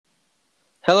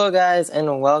Hello, guys,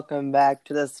 and welcome back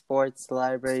to the Sports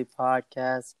Library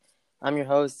Podcast. I'm your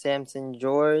host, Samson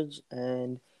George,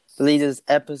 and I believe this is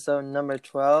episode number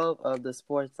 12 of the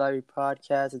Sports Library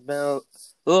Podcast. It's been a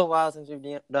little while since we've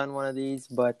done one of these,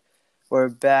 but we're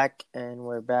back, and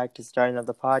we're back to starting up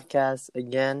the podcast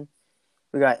again.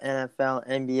 We got NFL,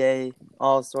 NBA,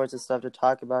 all sorts of stuff to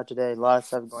talk about today. A lot of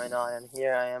stuff going on, and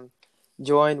here I am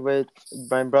joined with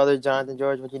my brother, Jonathan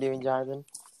George. What you doing, Jonathan?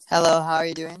 Hello, how are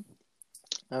you doing?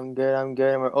 I'm good. And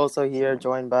we're also here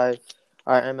joined by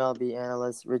our MLB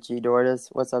analyst, Richie Dortis.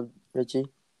 What's up, Richie?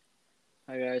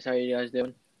 Hi guys, how you guys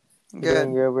doing? We're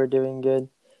doing good. We're doing good.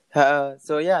 It's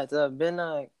been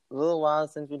a little while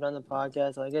since we've done the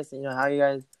podcast. So I guess how you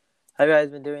guys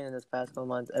been doing in this past couple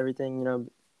months? Everything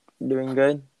doing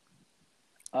good.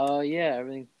 Yeah,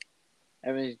 everything's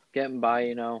getting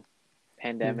by.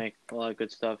 Pandemic, a lot of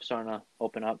good stuff starting to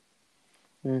open up.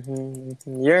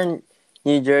 You're in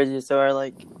New Jersey, so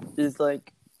is the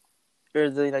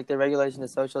regulation of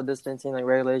social distancing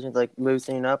regulations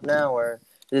loosening up now, or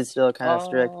is it still kind of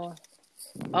strict?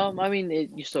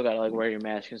 You still gotta wear your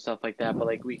mask and stuff like that, but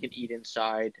we can eat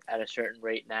inside at a certain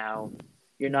rate now.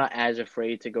 You're not as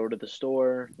afraid to go to the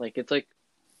store.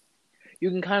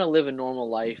 You can kind of live a normal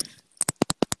life.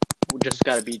 We just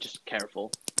gotta be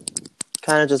careful.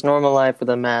 Kind of just normal life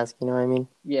with a mask, you know what I mean?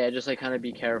 Yeah, just kind of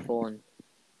be careful and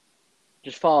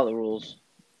just follow the rules.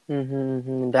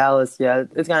 Dallas, yeah,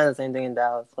 it's kind of the same thing in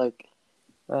Dallas.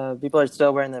 People are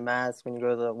still wearing their masks when you go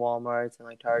to the Walmarts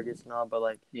and Targets and all,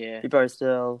 but Yeah, people are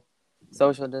still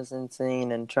social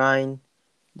distancing and trying.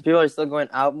 People are still going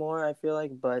out more, I feel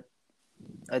like, but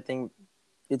I think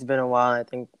it's been a while. I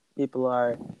think people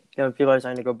are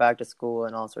starting to go back to school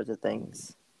and all sorts of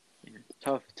things.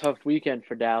 tough weekend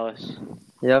for Dallas.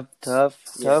 Yep,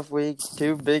 tough week.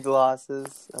 2 big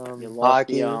losses.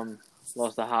 Hockey.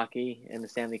 Lost the hockey in the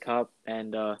Stanley Cup,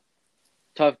 and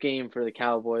tough game for the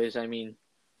Cowboys.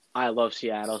 I love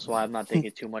Seattle, so I'm not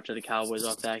thinking too much of the Cowboys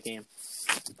off that game.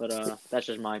 But that's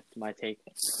just my take.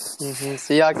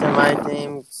 Seahawks are my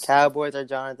team. Cowboys are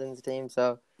Jonathan's team.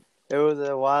 So it was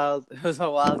a wild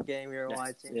game we were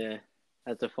watching. Yeah,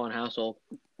 that's a fun household.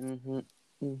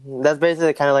 That's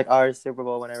basically kind of like our Super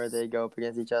Bowl whenever they go up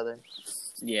against each other.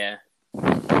 Yeah.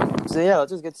 So yeah,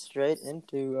 let's just get straight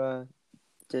into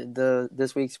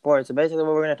this week's sports. So basically,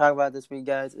 what we're going to talk about this week,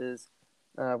 guys, is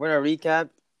we're going to recap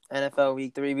NFL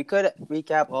Week 3. We could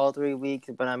recap all 3 weeks,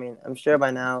 but I'm sure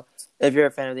by now, if you're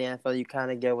a fan of the NFL, you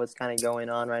kind of get what's kind of going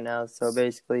on right now. So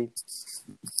basically,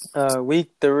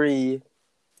 Week 3,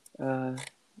 a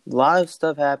lot of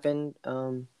stuff happened.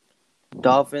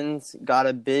 Dolphins got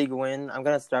a big win. I'm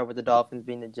going to start with the Dolphins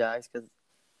being the Jags because,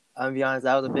 I'm going to be honest,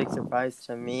 that was a big surprise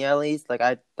to me at least.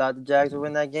 I thought the Jags would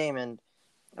win that game, and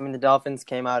the Dolphins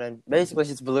came out and basically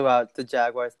just blew out the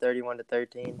Jaguars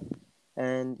 31-13.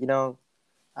 And,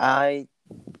 I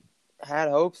had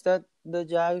hopes that the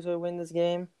Jags would win this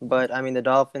game, but the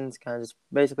Dolphins kind of just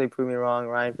basically proved me wrong.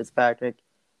 Ryan Fitzpatrick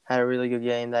had a really good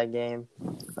game that game.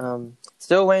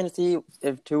 Still waiting to see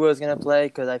if Tua is going to play,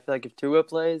 because I feel like if Tua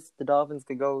plays, the Dolphins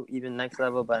could go even next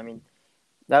level. But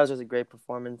that was just a great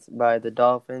performance by the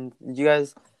Dolphins. Did you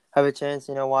guys have a chance,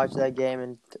 watch that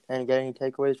game and get any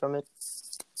takeaways from it?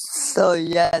 So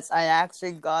yes, I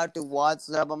actually got to watch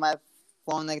it on my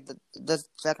phone, just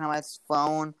checking on my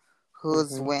phone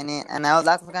who's winning, and I was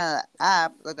actually kind of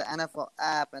app, the NFL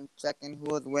app, and checking who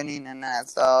was winning, and I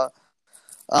saw,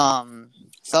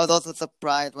 so those were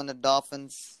surprised when the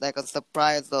Dolphins, a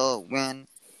surprise win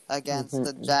against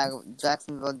the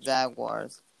Jacksonville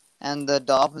Jaguars, and the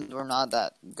Dolphins were not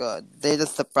that good. They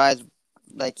just surprised,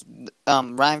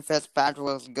 Ryan Fitzpatrick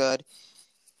was good,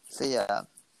 so yeah.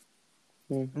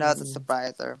 That was a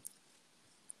surpriser.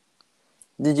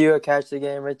 Did you catch the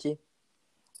game, Richie?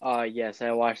 Yes,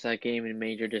 I watched that game in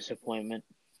major disappointment.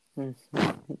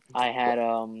 I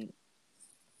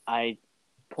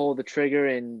pulled the trigger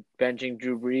in benching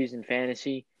Drew Brees in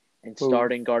fantasy and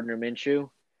starting Gardner Minshew.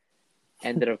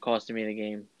 Ended up costing me the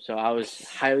game. So I was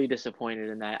highly disappointed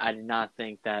in that. I did not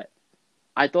think that.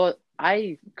 I thought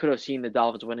I could have seen the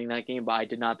Dolphins winning that game, but I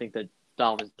did not think the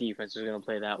Dolphins defense was going to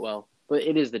play that well. But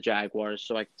it is the Jaguars,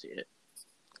 so I can see it.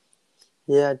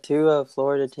 Yeah, 2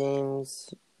 Florida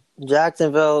teams.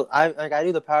 Jacksonville, I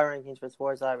do the power rankings for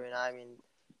Sports Library, and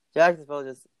Jacksonville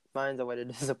just finds a way to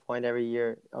disappoint every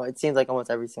year. Oh, it seems like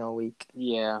almost every single week.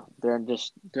 Yeah, they're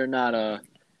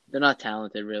not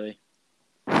talented really.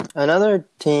 Another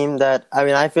team that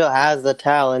I feel has the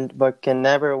talent but can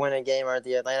never win a game are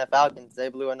the Atlanta Falcons. They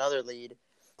blew another lead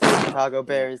to the Chicago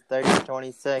Bears,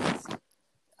 30-26.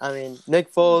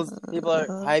 Nick Foles, people are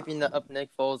hyping up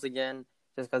Nick Foles again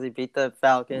just because he beat the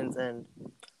Falcons, and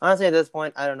honestly, at this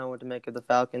point, I don't know what to make of the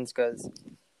Falcons because,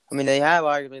 I mean, they have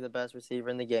arguably the best receiver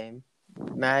in the game.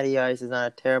 Matty Ice is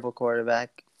not a terrible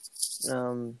quarterback.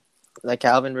 Like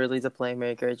Calvin Ridley's a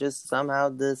playmaker. It's just somehow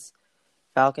this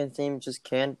Falcons team just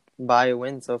can't buy a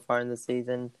win so far in the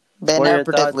season. They What are never your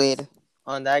predict thoughts lead.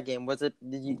 on that game? Was it?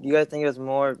 Do you guys think it was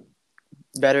more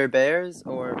better Bears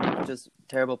or just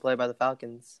terrible play by the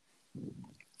Falcons?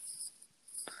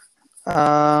 So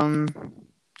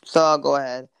I'll go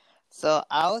ahead. So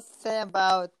I would say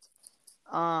about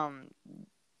um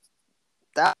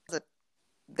that was a,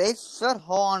 they should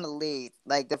hold on the lead.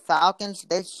 Like the Falcons,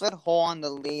 they should hold on the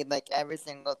lead like every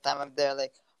single time if they're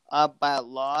like up by a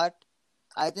lot.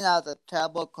 I think that was a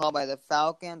terrible call by the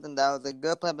Falcons, and that was a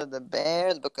good play by the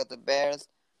Bears because the Bears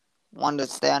wanted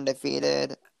to stay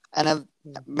undefeated. And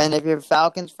if you're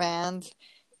Falcons fans,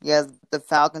 yes, the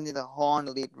Falcons need to hold on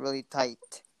the lead really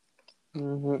tight.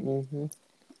 When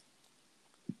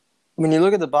you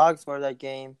look at the box score of that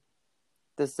game,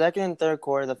 the second and third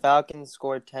quarter, the Falcons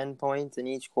scored 10 points in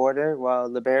each quarter, while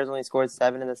the Bears only scored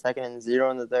 7 in the second and 0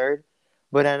 in the third.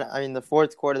 But in the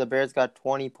fourth quarter, the Bears got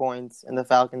 20 points and the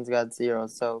Falcons got 0.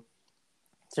 So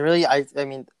it's really, I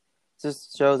mean, it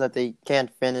just shows that they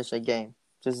can't finish a game.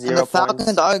 Just And the 0 Falcons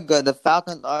points. are good. The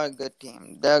Falcons are a good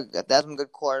team. They have some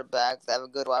good quarterbacks. They have a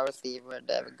good wide receiver.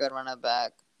 They have a good running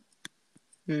back.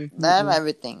 They have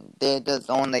everything. They just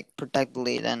don't protect the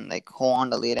lead and hold on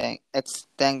the lead and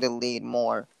extend the lead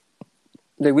more.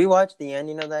 Like, we watched the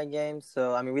ending of that game,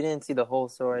 so I mean, we didn't see the whole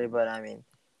story, but I mean,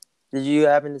 did you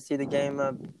happen to see the game,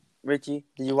 Richie?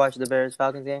 Did you watch the Bears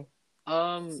Falcons game?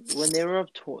 When they were up,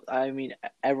 I mean,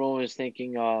 everyone was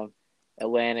thinking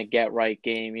Atlanta get right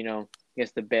game,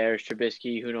 against the Bears.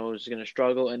 Trubisky, who knows, is gonna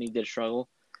struggle, and he did struggle.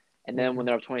 And then when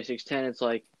they're up 26-10, it's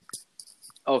like,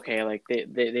 okay, like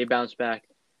they bounced back,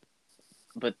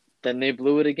 but then they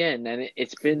blew it again, and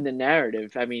it's been the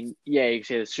narrative. I mean, yeah, you can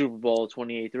say the Super Bowl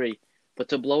 28-3, but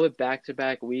to blow it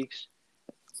back-to-back weeks,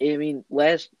 I mean,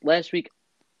 last week,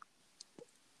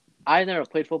 I never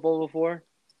played football before,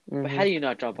 but how do you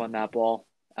not jump on that ball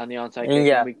on the onside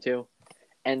kick in week 2?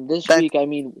 And this week, I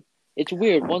mean, it's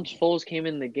weird. Once Foles came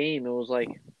in the game, it was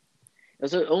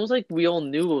almost like we all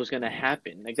knew it was gonna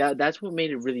happen. Like that's what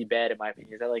made it really bad in my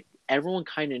opinion. Is that like everyone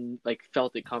kind of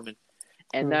felt it coming,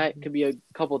 and that could be a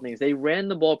couple of things. They ran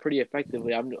the ball pretty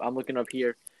effectively. I'm looking up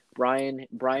here. Brian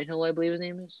Hill, I believe his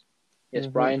name is. Yes,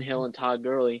 Brian Hill and Todd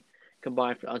Gurley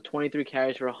combined on 23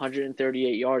 carries for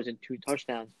 138 yards and 2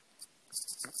 touchdowns.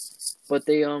 But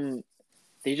they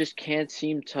just can't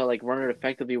seem to run it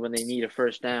effectively when they need a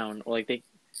first down. Or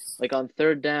on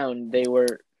third down they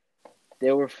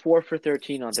were 4 for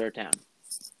 13 on third down.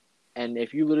 And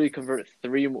if you literally convert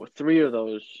three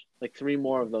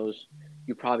more of those,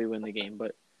 you probably win the game.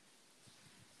 But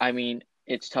I mean,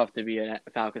 it's tough to be a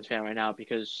Falcons fan right now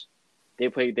because they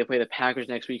play the Packers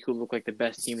next week, who look like the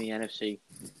best team in the NFC,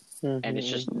 and it's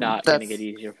just not going to get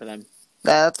easier for them.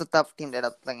 That's a tough team that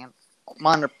are playing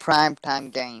on a prime time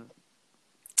game.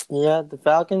 Yeah, the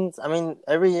Falcons. I mean,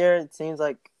 every year it seems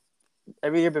like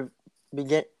every year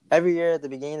at the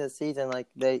beginning of the season,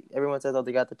 everyone says, "Oh,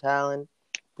 they got the talent.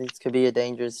 This could be a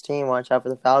dangerous team. Watch out for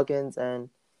the Falcons." And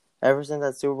ever since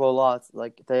that Super Bowl loss,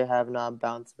 they have not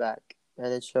bounced back,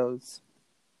 and it shows.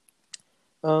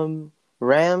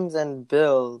 Rams and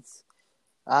Bills.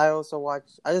 I also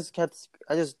watched. I just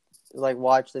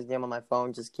watched this game on my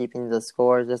phone, just keeping the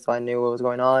scores, just so I knew what was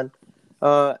going on.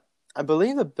 I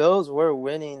believe the Bills were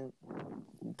winning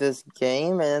this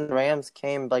game, and then the Rams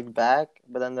came back,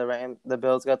 but then the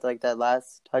Bills got that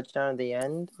last touchdown at the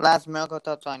end. Last miracle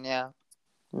touchdown, yeah.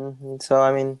 So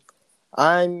I mean,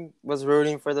 I was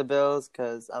rooting for the Bills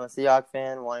because I'm a Seahawks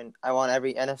fan. I want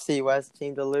every NFC West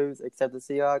team to lose except the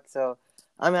Seahawks. So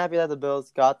I'm happy that the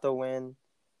Bills got the win.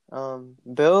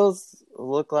 Bills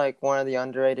look like one of the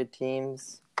underrated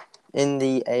teams in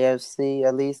the AFC,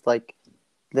 at least.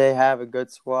 They have a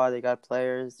good squad. They got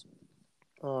players.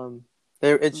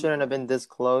 It shouldn't have been this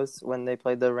close when they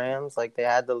played the Rams. They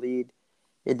had the lead.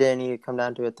 It didn't need to come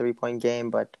down to a 3-point game.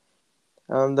 But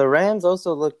the Rams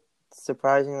also looked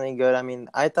surprisingly good. I mean,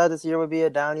 I thought this year would be a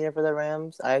down year for the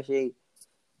Rams. I actually,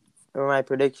 in my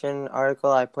prediction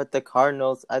article, I put the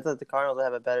Cardinals. I thought the Cardinals would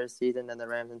have a better season than the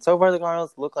Rams. And so far, the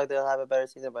Cardinals look like they'll have a better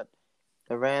season. But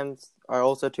the Rams are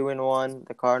also 2-1.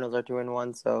 The Cardinals are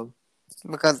 2-1. So.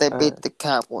 Because they beat the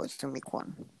Cowboys in week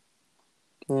 1.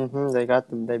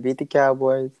 They beat the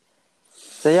Cowboys.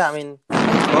 So yeah, I mean,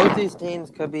 both these teams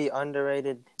could be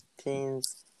underrated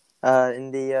teams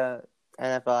in the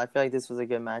NFL. I feel like this was a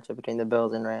good matchup between the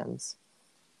Bills and Rams.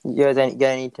 You guys get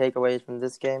any takeaways from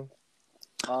this game?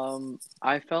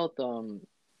 I felt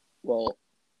well,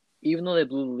 even though they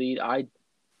blew the lead,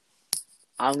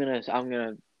 I'm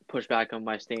gonna push back on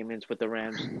my statements with the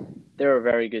Rams. They're a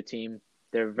very good team.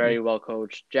 They're very well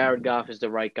coached. Jared Goff is the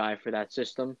right guy for that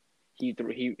system. He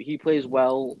plays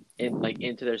well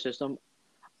into their system.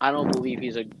 I don't believe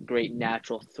he's a great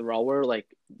natural thrower. Like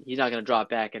he's not gonna drop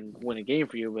back and win a game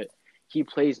for you, but he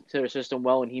plays to their system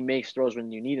well and he makes throws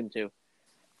when you need him to.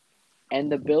 And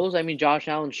the Bills, I mean, Josh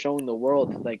Allen's showing the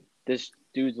world like this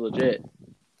dude's legit.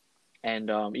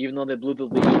 And even though they blew the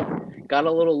lead, got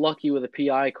a little lucky with a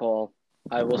PI call.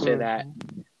 I will say that.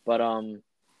 But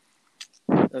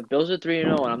the Bills are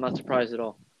 3-0, and I'm not surprised at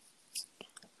all.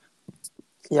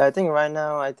 Yeah, I think right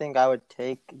now, I would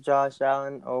take Josh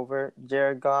Allen over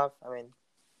Jared Goff. I mean,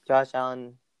 Josh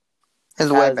Allen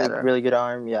It's way has a better. really good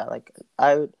arm. Yeah, like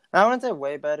I wouldn't say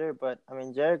way better, but I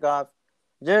mean, Jared Goff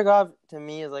to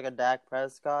me is like a Dak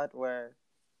Prescott where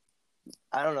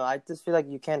I don't know. I just feel like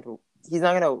you can't. He's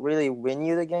not gonna really win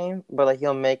you the game, but like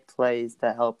he'll make plays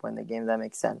to help win the game. That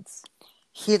makes sense.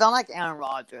 He's not like Aaron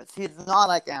Rodgers.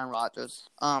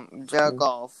 Jared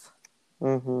Goff.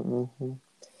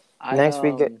 Next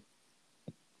we get.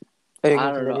 I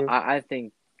don't know. I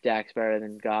think Dak's better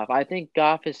than Goff. I think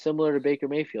Goff is similar to Baker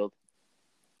Mayfield.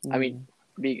 I mean,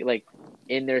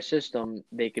 in their system,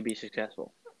 they could be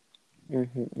successful.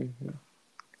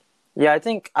 Yeah, I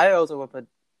think I also would put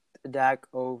Dak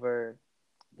over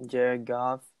Jared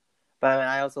Goff, but I mean,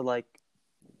 I also like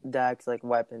Dak's like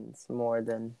weapons more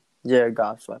than Jared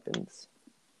Goff's weapons.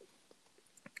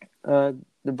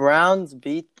 The Browns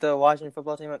beat the Washington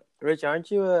football team. Rich, aren't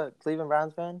you a Cleveland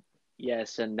Browns fan?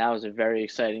 Yes, and that was a very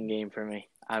exciting game for me.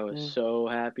 I was so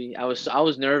happy. I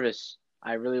was nervous.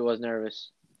 I really was nervous.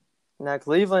 Now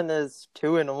Cleveland is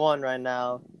 2-1 right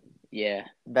now. Yeah.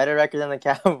 Better record than the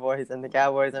Cowboys, and the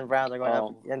Cowboys and Browns are going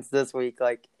up against this week.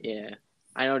 Yeah.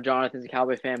 I know Jonathan's a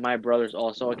Cowboy fan. My brother's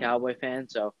also a Cowboy fan,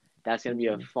 so that's gonna be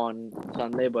a fun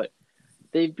Sunday. But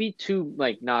they beat two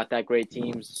not that great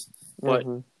teams. But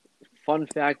fun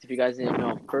fact, if you guys didn't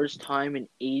know, first time in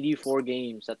 84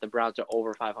 games that the Browns are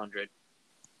over 500.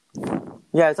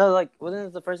 Yeah, so wasn't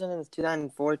it the first time since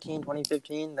 2014,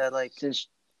 2015 that since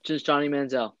Johnny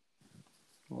Manziel.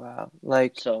 Wow.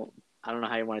 So I don't know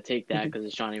how you want to take that because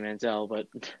it's Johnny Manziel, but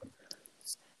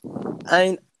I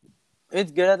mean,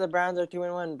 it's good that the Browns are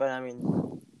 2-1, but I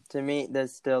mean, to me,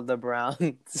 that's still the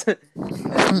Browns. Yeah.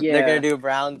 They're gonna do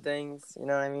Brown things. You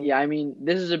know what I mean? Yeah, I mean,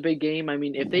 this is a big game. I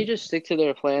mean, if they just stick to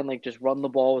their plan, just run the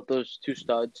ball with those two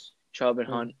studs, Chubb and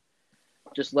Hunt,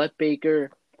 just let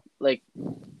Baker, let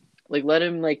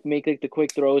him make the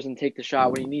quick throws and take the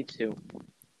shot when he needs to,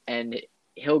 and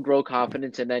he'll grow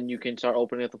confidence, and then you can start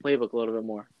opening up the playbook a little bit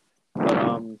more. But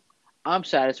I'm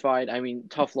satisfied. I mean,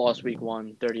 tough loss week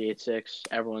 1, 38-6.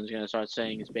 Everyone's gonna start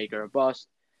saying is Baker a bust,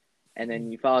 and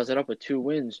then he follows it up with 2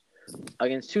 wins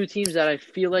against 2 teams that I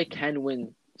feel like can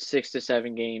win 6 to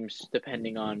 7 games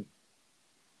depending on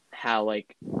how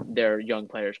their young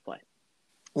players play.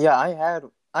 Yeah,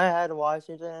 I had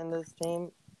Washington in this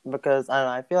team because I don't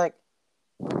know. I feel like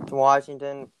I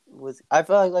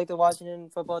feel like the Washington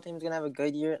football team is gonna have a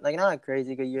good year. Not a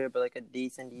crazy good year, but a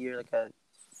decent year, a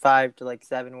 5 to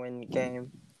 7 win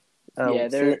game.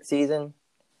 Season.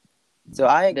 So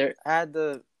I had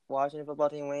the Washington football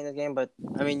team winning this game, but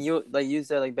I mean, you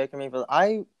said Baker Mayfield.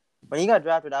 When he got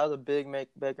drafted, I was a big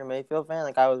Baker Mayfield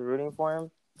fan. I was rooting for him,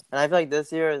 and I feel like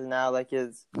this year is now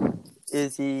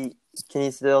can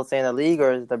he still stay in the league,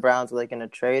 or is the Browns gonna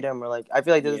trade him, or I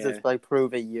feel like this is just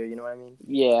prove it year. You know what I mean?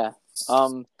 Yeah.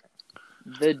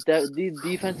 The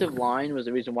defensive line was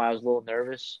the reason why I was a little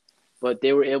nervous, but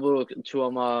they were able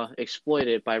to exploit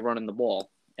it by running the ball,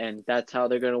 and that's how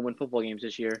they're gonna win football games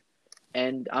this year.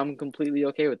 And I'm completely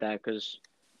okay with that because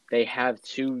they have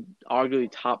 2 arguably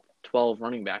top 12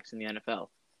 running backs in the NFL.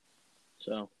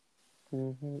 So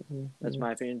that's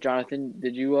my opinion. Jonathan,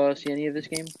 did you see any of this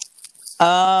game?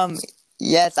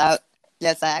 Yes, I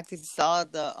actually saw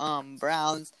the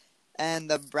Browns, and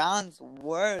the Browns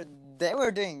were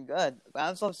doing good.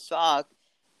 I'm so shocked,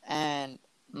 and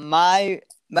I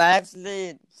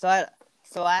actually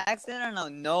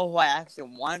don't know who I actually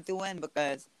want to win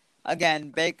because again,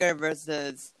 Baker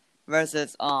versus what's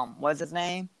his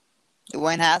name?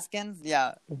 Dwayne Haskins.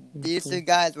 Yeah, these 2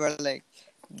 guys were they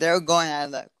were going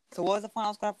at it. So what was the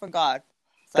final score? I forgot.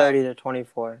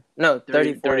 30-24. No,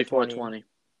 34-20.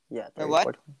 Yeah,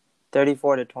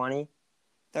 34-20.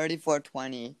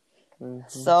 34-20.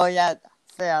 So yeah.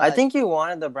 I think you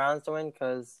wanted the Browns to win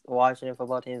because Washington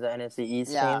football team is the NFC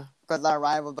East team. Yeah, because our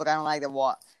rival, but I don't like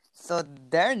the So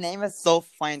their name is so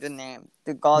funny to name.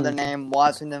 To call the name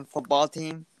Washington football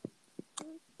team.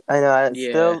 I know. I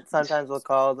still sometimes will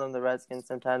call them the Redskins.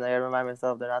 Sometimes I remind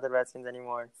myself they're not the Redskins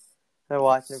anymore. They're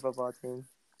Washington football team.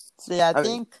 So yeah, I I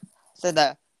mean, think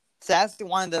I actually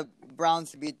wanted the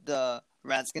Browns to beat the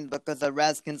Redskins because the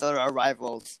Redskins are our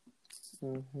rivals.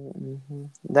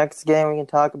 Next game we can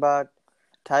talk about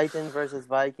Titans versus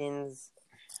Vikings.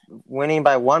 Winning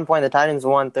by 1 point. The Titans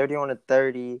won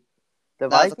 31-30. The That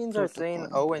was a Vikings are crucial saying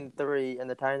point. 0-3, and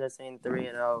the Titans are saying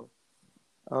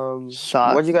 3-0.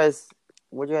 Shock. What'd you guys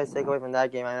take away from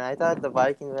that game? I mean, I thought the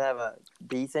Vikings would have a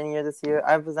decent year this year.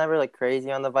 I was never like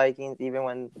crazy on the Vikings, even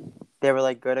when they were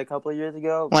like good a couple of years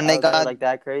ago. When I they was never got like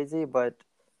that crazy, but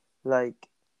like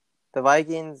the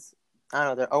Vikings, I don't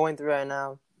know, they're 0-3 right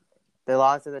now. They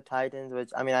lost to the Titans, which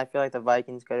I mean, I feel like the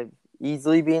Vikings could have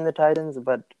easily beaten the Titans,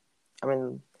 but I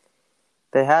mean,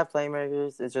 they have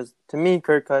playmakers. It's just to me,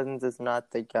 Kirk Cousins is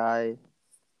not the guy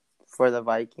for the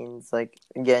Vikings. Like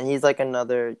again, he's like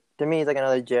another to me he's like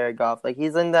another Jared Goff. Like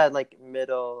he's in that like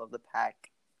middle of the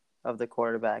pack of the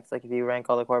quarterbacks. Like if you rank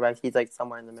all the quarterbacks, he's like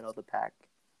somewhere in the middle of the pack.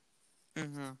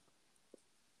 Mm-hmm.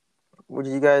 Would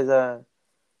you guys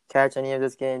catch any of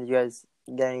this game? Did you guys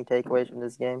get any takeaways from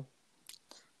this game?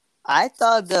 I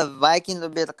thought the Vikings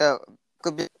would be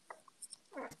could be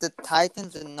the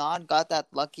Titans had not got that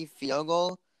lucky field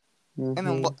goal. I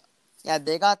mean, yeah,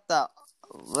 they got a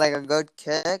good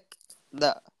kick.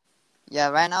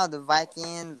 Right now the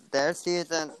Vikings, their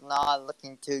season's not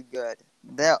looking too good.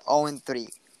 They're 0-3.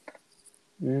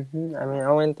 I mean,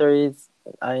 0-3 is.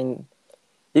 I mean,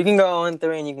 you can go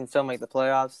 0-3 and you can still make the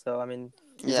playoffs. So I mean,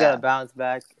 you just gotta Yeah, bounce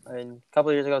back. I mean, a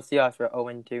couple of years ago, Seahawks were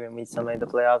 0-2 and we still made the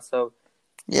playoffs. So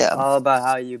yeah. all about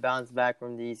how you bounce back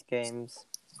from these games.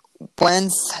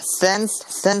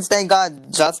 Since they got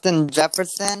Justin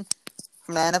Jefferson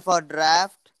from the NFL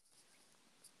draft,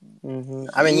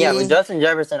 I mean, yeah, with he Justin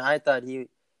Jefferson, I thought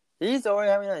he's already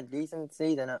having a decent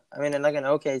season. I mean, like an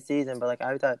okay season, but like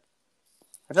I feel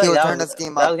he like will turn this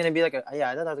game that up was gonna be like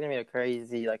I thought that was gonna be a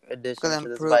crazy like because addition to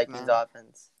this Vikings improvement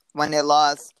offense. when they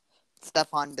lost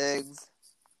Stephon Diggs.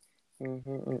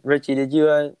 Richie, did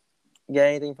you get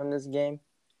anything from this game?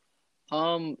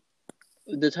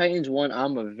 The Titans won.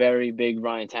 I'm a very big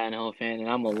Ryan Tannehill fan, and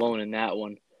I'm alone in that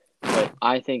one. But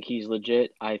I think he's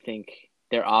legit. I think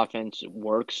their offense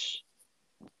works,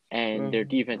 and their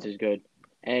defense is good.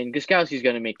 And Gostkowski's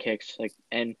gonna make kicks,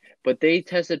 but they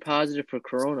tested positive for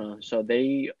Corona, so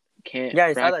they can't Yeah,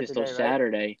 I saw that practice till today, right?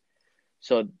 Saturday.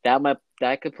 So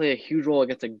that could play a huge role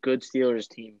against a good Steelers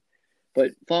team.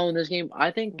 But following this game,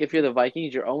 I think if you're the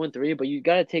Vikings, you're 0-3, but you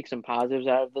got to take some positives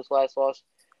out of this last loss.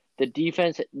 The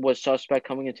defense was suspect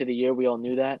coming into the year. We all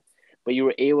knew that. But you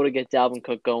were able to get Dalvin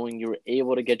Cook going. You were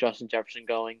able to get Justin Jefferson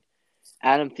going.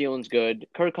 Adam Thielen's good.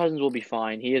 Kirk Cousins will be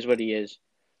fine. He is what he is.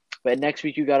 But next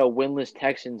week, you got a winless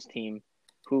Texans team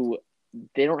who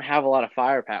they don't have a lot of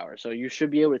firepower. So you should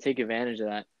be able to take advantage of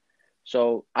that.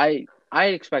 So I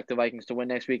expect the Vikings to win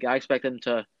next week. I expect them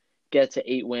to get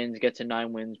to 8 wins, get to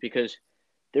 9 wins because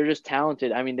they're just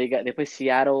talented. I mean, they play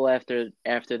Seattle after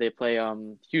they play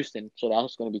Houston, so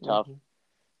that's going to be tough.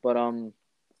 But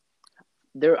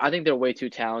I think they're way too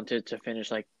talented to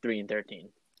finish like 3-13.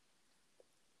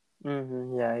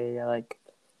 Yeah. Like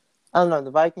I don't know,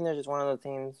 the Vikings are just one of those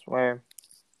teams where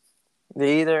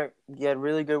they either get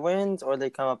really good wins or they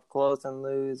come up close and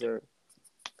lose. Or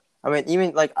I mean,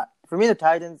 even like for me, the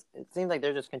Titans, it seems like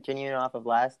they're just continuing off of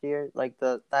last year, like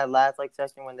that last like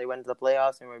session when they went to the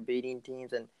playoffs and were beating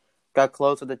teams and got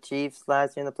close with the Chiefs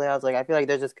last year in the playoffs. Like I feel like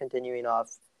they're just continuing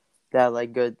off that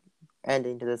like good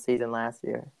ending to the season last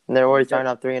year, and they're already starting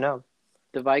off 3-0.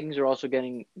 The Vikings are also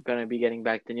going to be getting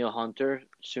back Danielle Hunter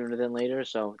sooner than later,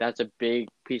 so that's a big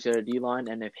piece of the D line.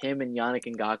 And if him and Yannick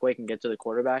Ngakoue can get to the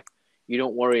quarterback, you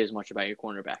don't worry as much about your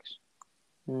cornerbacks.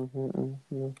 When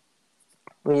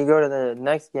you go to the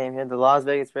next game here, the Las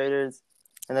Vegas Raiders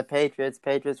and the Patriots.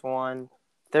 Patriots won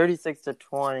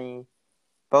 36-20.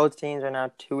 Both teams are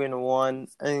now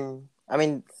 2-1. I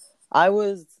mean, I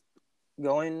was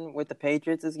going with the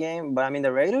Patriots this game, but I mean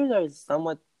the Raiders are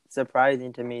somewhat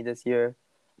surprising to me this year.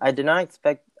 I did not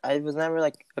expect. I was never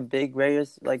like a big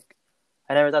Raiders like.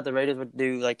 I never thought the Raiders would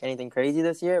do like anything crazy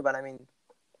this year, but I mean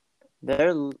they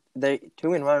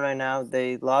 2-1 right now.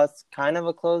 They lost kind of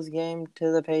a close game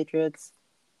to the Patriots.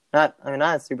 Not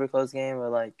a super close game,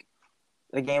 but like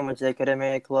a game which they could have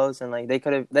made it close, and like they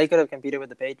could have competed with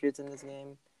the Patriots in this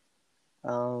game.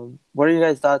 What are you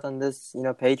guys' thoughts on this?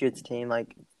 Patriots team.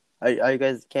 Like, are you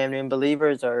guys Cam Newton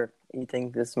believers, or you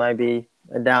think this might be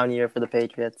a down year for the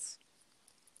Patriots?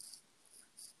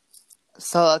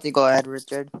 So let you go ahead,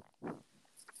 Richard.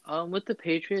 With the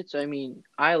Patriots, I mean,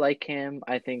 I like Cam.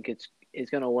 I think it's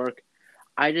gonna work.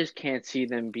 I just can't see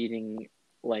them beating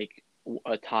like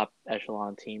a top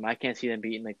echelon team. I can't see them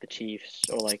beating like the Chiefs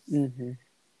or like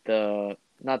the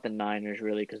not the Niners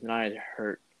really because the Niners are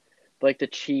hurt. But like the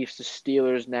Chiefs, the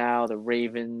Steelers now, the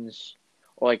Ravens,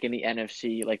 or like in the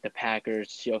NFC, like the Packers,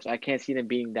 Seahawks. I can't see them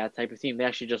being that type of team. They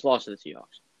actually just lost to the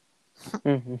Seahawks.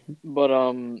 Mm-hmm. But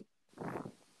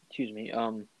excuse me,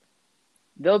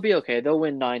 they'll be okay. They'll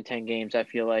win 9, 10 games. I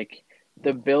feel like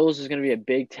the Bills is going to be a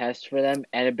big test for them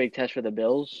and a big test for the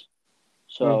Bills.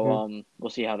 So we'll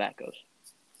see how that goes.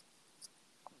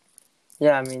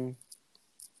 Yeah, I mean,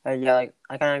 yeah, like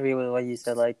I kind of agree with what you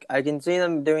said. Like I can see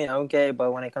them doing okay,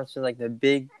 but when it comes to like the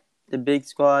big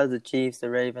squads, the Chiefs, the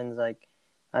Ravens, like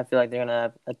I feel like they're gonna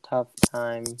have a tough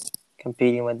time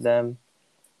competing with them.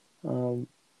 What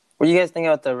do you guys think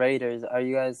about the Raiders? Are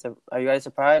you guys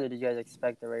surprised, or did you guys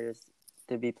expect the Raiders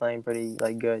to be playing pretty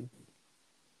like good?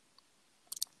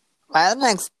 I didn't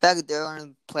expect they were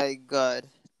going to play good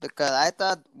because I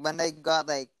thought when they got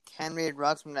like Henry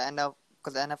Ruggs from the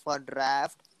NFL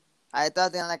draft, I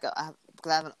thought they like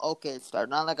could have an okay start,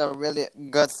 not like a really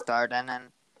good start, and then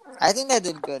I think they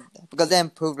did good because they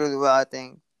improved really well. I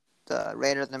think the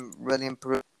Raiders really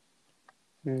improved.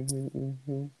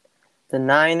 The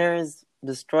Niners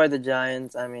destroyed the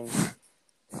Giants. I mean,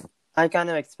 I kind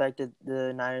of expected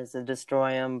the Niners to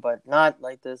destroy them, but not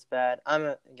like this bad. I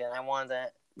wanted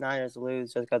the Niners to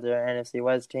lose just because they're an NFC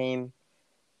West team.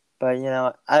 But,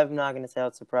 I'm not going to say I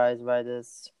was surprised by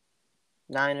this.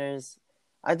 Niners,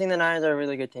 I think the Niners are a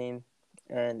really good team.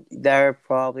 And they're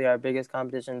probably our biggest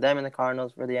competition, them and the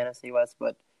Cardinals for the NFC West.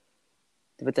 But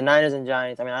with the Niners and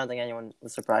Giants, I mean, I don't think anyone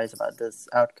was surprised about this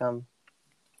outcome.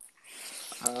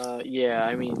 Yeah,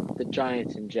 I mean, the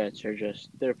Giants and Jets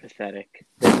they're pathetic.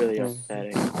 They really are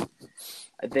pathetic.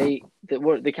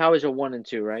 The Cowboys are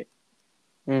 1-2, right?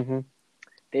 Mm-hmm.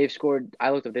 They scored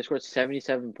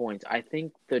 77 points. I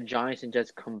think the Giants and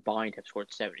Jets combined have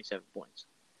scored 77 points.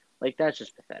 Like, that's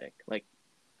just pathetic. Like,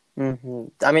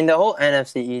 I mean, the whole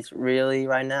NFC East really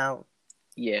right now,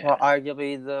 yeah,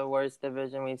 arguably the worst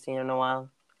division we've seen in a while.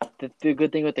 The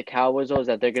good thing with the Cowboys though is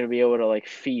that they're going to be able to like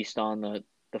feast on the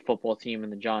football team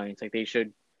and the Giants. Like, they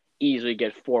should easily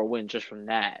get 4 wins just from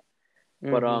that.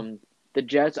 But the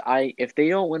Jets, if they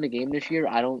don't win a game this year,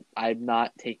 I'm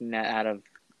not taking that out of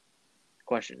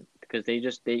question because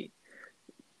they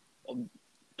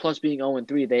plus being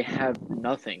 0-3, they have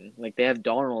nothing. Like, they have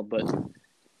Darnold, but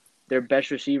their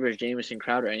best receiver is Jamison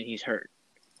Crowder, and he's hurt.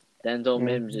 Denzel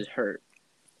Mims is hurt.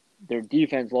 Their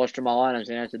defense lost Jamal Adams,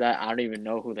 and after that, I don't even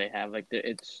know who they have. Like,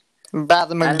 it's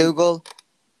Bradley McDougall.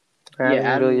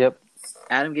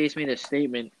 Adam Gase made a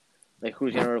statement like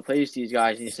who's going to replace these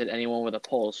guys, and he said anyone with a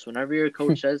pulse. Whenever your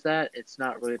coach says that, it's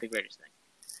not really the greatest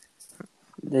thing.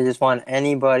 They just want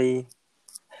anybody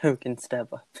who can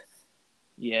step up.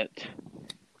 Yet.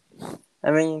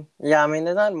 I mean,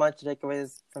 there's not much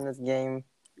takeaways from this game.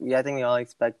 I think we all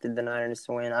expected the Niners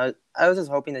to win. I was just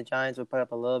hoping the Giants would put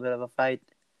up a little bit of a fight.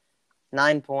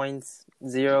 9 points,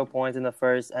 0 points in the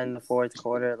first and the fourth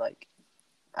quarter. Like,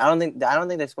 I don't think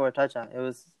they scored a touchdown.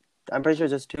 I'm pretty sure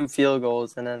just 2 field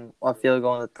goals and then a field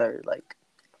goal in the third. Like,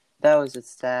 that was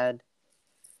just sad.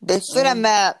 They should have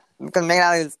met because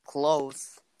McNally was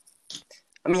close.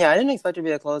 I mean, yeah, I didn't expect it to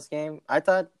be a close game. I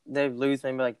thought they'd lose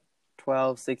maybe like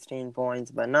 12, 16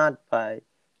 points, but not by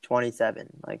 27.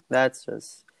 Like, that's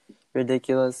just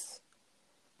ridiculous.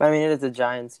 But, I mean, it is the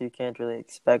Giants, so you can't really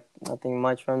expect nothing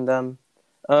much from them.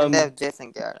 And they have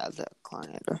Jason Garrett as a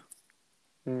coordinator.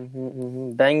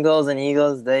 Bengals and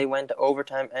Eagles, they went to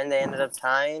overtime, and they ended up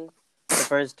tying the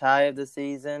first tie of the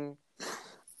season.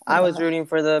 I was rooting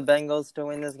for the Bengals to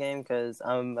win this game because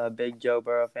I'm a big Joe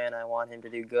Burrow fan. I want him to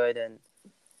do good, and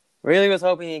really was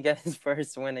hoping he'd get his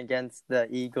first win against the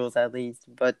Eagles at least.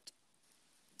 But,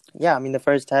 yeah, I mean, the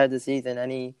first tie of the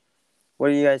season. What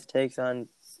are you guys' takes on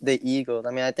the Eagles? I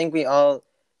mean, I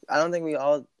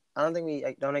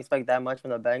don't expect that much from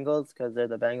the Bengals because they're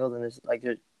the Bengals and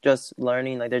they're just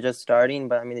learning, like they're just starting.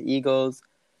 But I mean, the Eagles,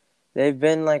 they've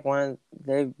been in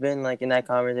that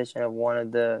conversation of one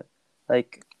of the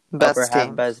like best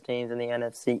teams in the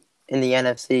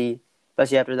NFC,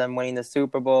 especially after them winning the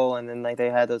Super Bowl and then like they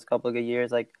had those couple of good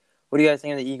years. Like, what do you guys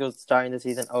think of the Eagles starting the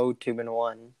season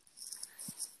 0-2-1?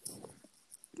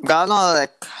 God, no,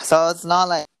 so it's not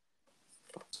like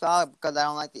because I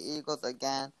don't like the Eagles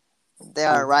again. They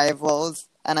are rivals,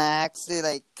 and I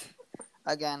actually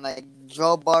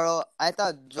Joe Burrow. I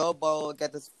thought Joe Burrow would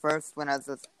get his first win as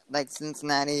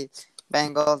Cincinnati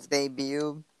Bengals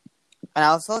debut, and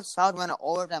I was so shocked when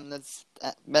overtime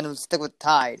when it was still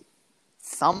tied.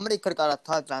 Somebody could have got a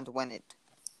touchdown to win it.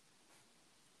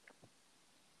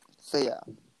 So yeah.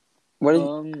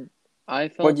 I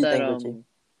felt that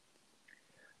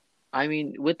I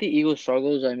mean, with the Eagles'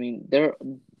 struggles, I mean, they have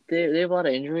a lot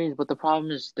of injuries, but the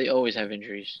problem is they always have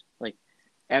injuries. Like,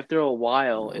 after a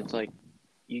while, it's like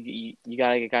you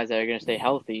gotta get guys that are gonna stay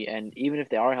healthy, and even if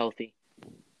they are healthy,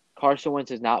 Carson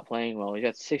Wentz is not playing well. He's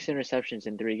got 6 interceptions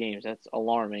in 3 games. That's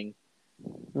alarming.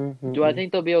 Do I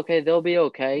think they'll be okay? They'll be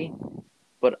okay,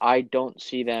 but I don't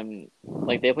see them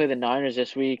like they play the Niners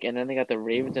this week, and then they got the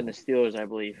Ravens and the Steelers, I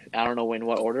believe. I don't know in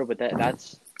what order, but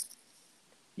that's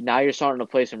now you're starting to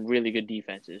play some really good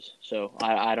defenses. So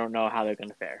I don't know how they're going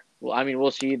to fare. Well, I mean, we'll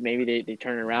see. Maybe they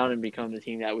turn it around and become the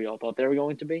team that we all thought they were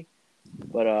going to be,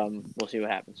 but we'll see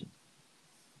what happens.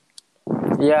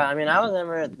 Yeah, I mean, I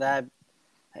remember that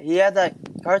he had that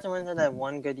Carson Wentz had that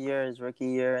one good year, his rookie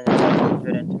year, and then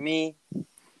injured. And to me,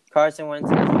 Carson Wentz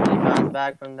has really bounced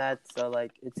back from that. So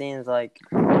like, it seems like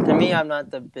to me, I'm not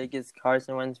the biggest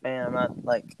Carson Wentz fan. I'm not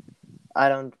like I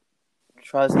don't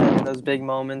trust him in those big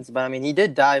moments. But I mean, he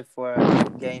did dive for a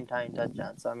game-tying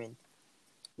touchdown. So I mean,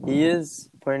 he is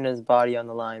putting his body on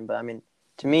the line. But I mean,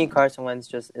 to me, Carson Wentz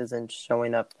just isn't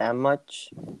showing up that much.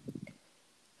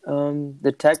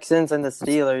 The Texans and the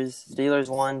Steelers. Steelers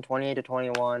won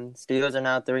 28-21. Steelers are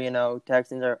now 3-0.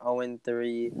 Texans are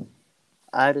 0-3.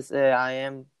 I have to say I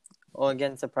am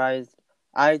again surprised.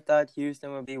 I thought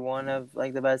Houston would be one of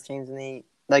like the best teams in the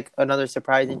another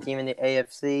surprising team in the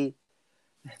AFC.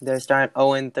 They're starting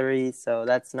 0-3, so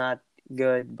that's not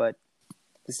good. But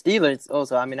the Steelers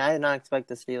also. I mean, I did not expect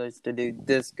the Steelers to do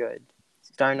this good.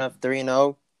 Starting off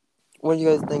 3-0. What do you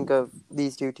guys think of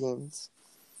these two teams?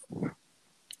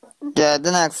 Yeah, I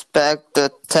didn't expect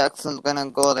the Texans gonna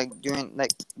go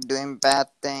doing bad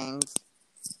things,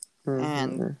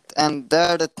 and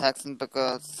they're the Texans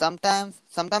because sometimes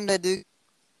they do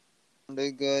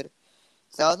good.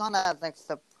 So I was not that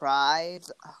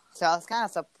surprised. So I was kind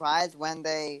of surprised when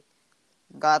they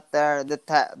got there. The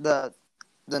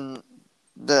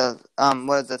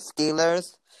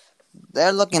Steelers.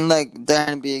 They're looking like they're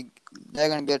gonna be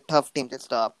a tough team to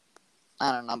stop.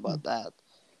 I don't know about that.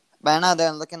 Right now,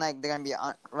 they're looking like they're gonna be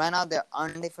right now. They're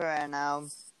undefeated right now.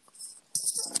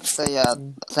 So yeah,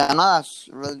 so I'm not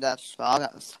really that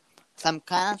shocked. So I'm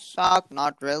kind of shocked,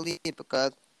 not really,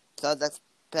 because I was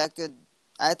expected.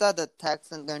 I thought the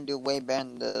Texans gonna do way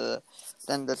better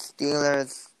than the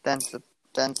Steelers. Then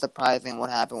surprising what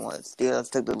happened was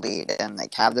Steelers took the lead and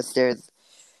have the series.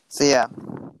 So yeah,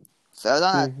 so I was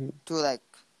not too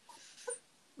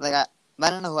I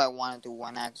don't know who I wanted to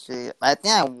win, actually. I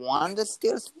think I wanted the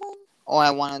Steelers to win, or I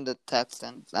wanted the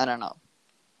Texans. I don't know.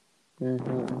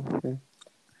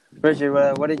 Richard,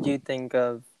 what did you think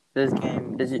of this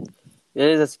game? It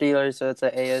is a Steelers, so it's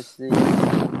an AFC.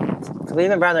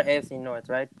 Cleveland Browns are AFC North,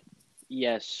 right?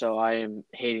 Yes, so I am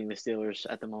hating the Steelers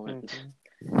at the moment.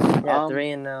 Yeah,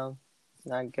 3-0.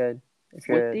 Not good. If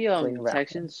you're with the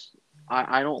Texans,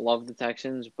 I don't love the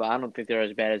Texans, but I don't think they're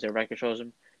as bad as their record shows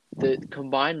them. The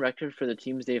combined record for the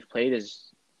teams they've played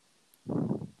it's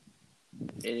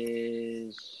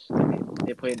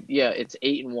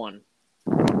 8-1.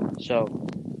 So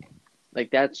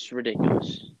that's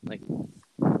ridiculous.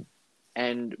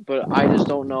 But I just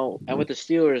don't know. And with the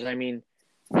Steelers, I mean,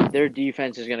 their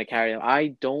defense is going to carry them.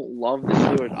 I don't love the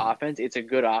Steelers offense. It's a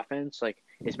good offense.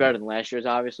 It's better than last year's,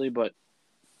 obviously, but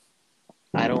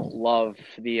I don't love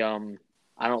their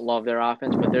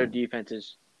offense, but their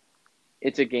defense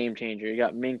it's a game changer. You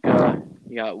got Minka,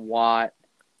 you got Watt,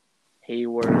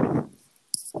 Hayward.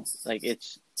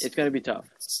 It's going to be tough.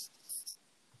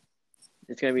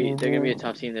 They're going to be a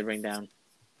tough team to bring down.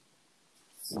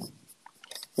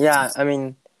 I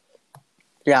mean,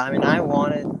 I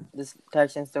wanted the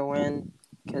Texans to win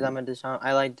because I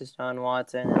like Deshaun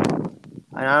Watson, and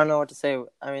I don't know what to say.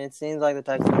 I mean, it seems like the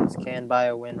Texans can buy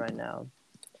a win right now.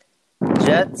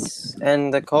 Jets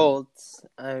and the Colts.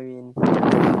 I mean,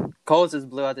 Colts just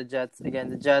blew out the Jets again.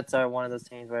 The Jets are one of those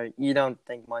teams where you don't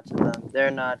think much of them.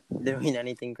 They're not doing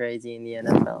anything crazy in the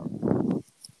NFL.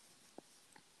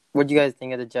 What do you guys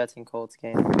think of the Jets and Colts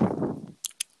game?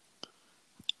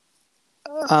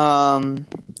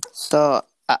 So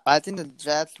I think the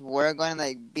Jets were going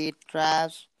to beat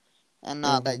trash and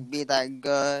not be that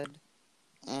good,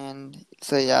 and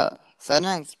so yeah. So I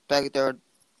didn't expect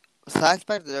I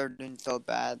expect they were doing so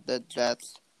bad. The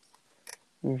Jets.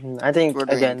 I think were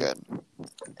doing again, good.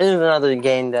 This is another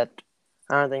game that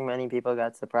I don't think many people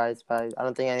got surprised by. I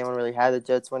don't think anyone really had the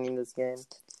Jets winning this game.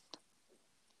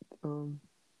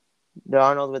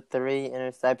 Darnold with 3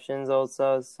 interceptions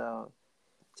also, so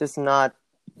just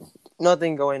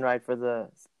nothing going right for the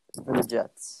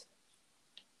Jets.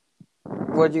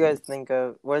 What did you think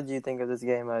of this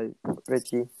game,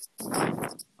 Richie?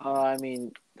 I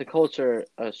mean, the Colts are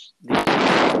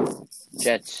the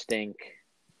Jets stink.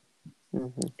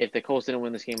 If the Colts didn't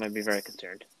win this game, I'd be very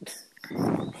concerned.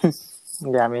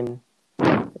 Yeah, I mean,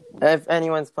 If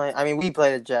anyone's playing, I mean, we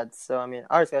play the Jets, so I mean,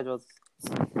 our schedule's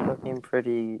looking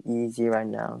pretty easy right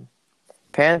now.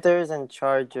 Panthers and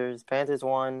Chargers. Panthers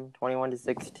won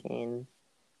 21-16.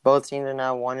 Both teams are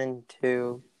now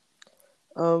 1-2.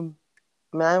 I mean,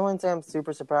 I wouldn't say I'm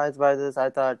super surprised by this. I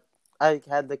thought I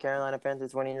had the Carolina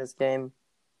Panthers winning this game.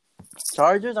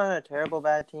 Chargers aren't a terrible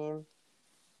bad team.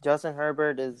 Justin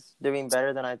Herbert is doing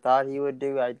better than I thought he would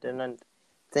do. I didn't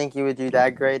think he would do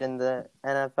that great in the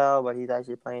NFL, but he's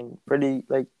actually playing pretty,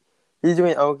 he's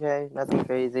doing okay. Nothing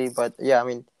crazy. But, yeah, I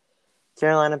mean,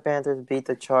 Carolina Panthers beat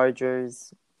the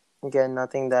Chargers. Again,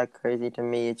 nothing that crazy to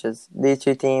me. It's just these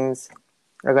two teams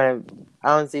are going to –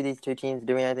 I don't see these two teams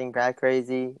doing anything that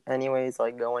crazy anyways,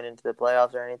 like going into the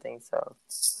playoffs or anything. So,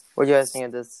 what do you guys think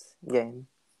of this game?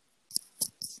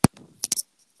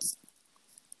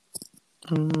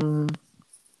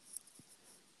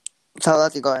 So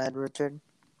let's go ahead, Richard.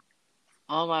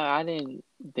 I didn't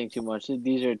think too much.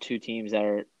 These are two teams that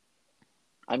are.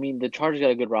 I mean, the Chargers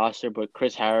got a good roster, but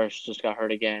Chris Harris just got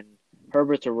hurt again.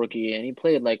 Herbert's a rookie, and he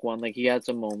played like one. Like he had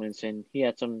some moments, and he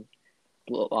had some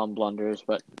blunders.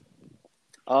 But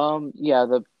yeah,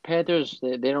 the Panthers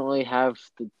they don't really have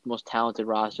the most talented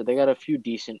roster. They got a few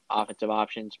decent offensive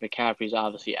options. McCaffrey's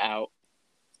obviously out.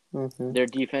 Mm-hmm. Their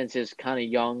defense is kind of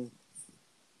young.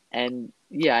 And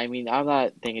yeah, I mean, I'm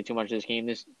not thinking too much of this game.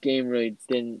 This game really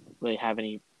didn't really have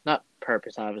any not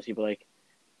purpose, obviously, but like,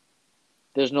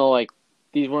 there's no like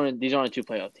these aren't two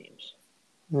playoff teams.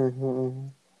 Mm-hmm.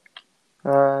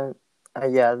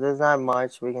 Yeah, there's not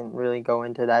much we can really go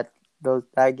into that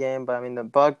game, but I mean the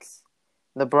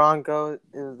Broncos,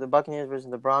 it was the Buccaneers versus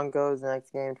the Broncos. The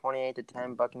next game,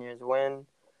 28-10, Buccaneers win.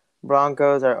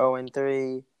 Broncos are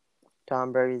 0-3.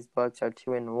 Tom Brady's Bucs are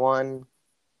 2-1.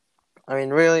 I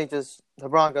mean, really, just the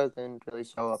Broncos didn't really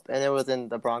show up, and it was in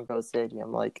the Broncos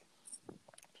Stadium. Like,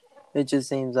 it just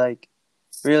seems like,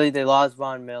 really, they lost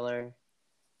Von Miller.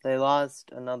 They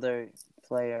lost another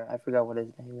player. I forgot what his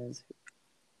name is.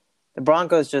 The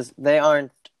Broncos they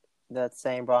aren't that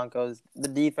same Broncos. The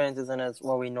defense isn't as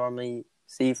what we normally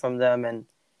see from them, and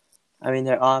I mean,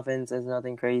 their offense is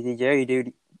nothing crazy. Jerry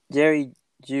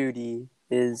Jeudy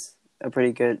is he's a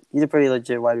pretty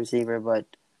legit wide receiver, but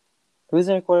who's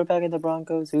their quarterback at the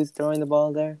Broncos? Who's throwing the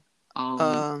ball there?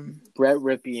 Brett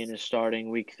Ripien is starting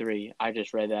week 3. I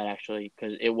just read that actually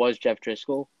because it was Jeff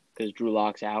Driscoll because Drew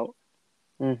Lock's out.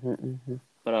 Mm-hmm.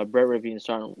 But Brett Ripien is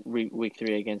starting week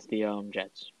 3 against the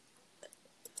Jets.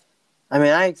 I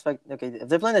mean, I expect if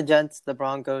they're playing the Jets, the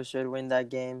Broncos should win that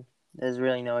game. There's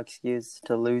really no excuse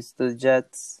to lose to the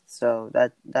Jets, so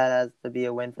that has to be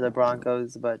a win for the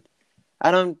Broncos. But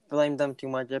I don't blame them too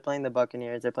much. They're playing the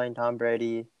Buccaneers. They're playing Tom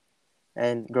Brady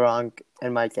and Gronk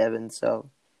and Mike Evans. So,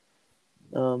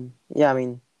 yeah, I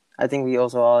mean, I think we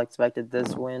also all expected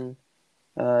this win.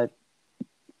 What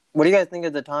do you guys think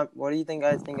of What do you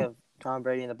guys think of Tom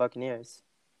Brady and the Buccaneers?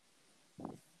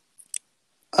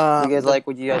 Do you guys like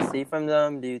what you guys see from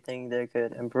them? Do you think they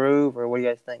could improve, or what do you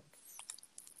guys think?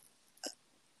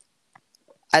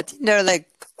 I think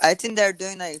they're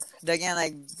doing they're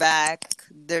getting back.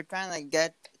 They're trying to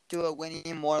get to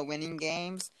more winning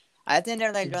games. I think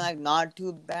they're doing not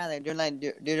too bad. They're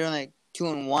doing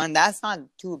 2-1. That's not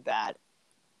too bad.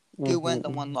 2 wins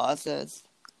and 1 losses.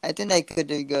 I think they could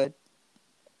do good.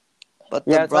 But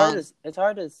yeah, it's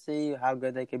hard to see how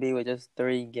good they could be with just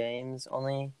 3 games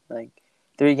only.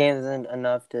 3 games isn't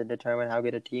enough to determine how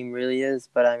good a team really is.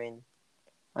 But I mean,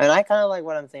 I kind of like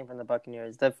what I'm seeing from the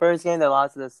Buccaneers. The first game they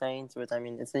lost to the Saints, which I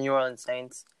mean, it's the New Orleans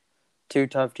Saints. 2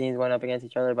 tough teams went up against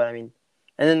each other, but I mean,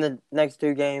 and then the next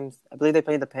 2 games, I believe they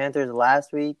played the Panthers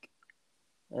last week,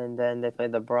 and then they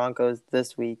played the Broncos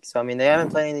this week. So I mean, they haven't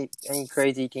played any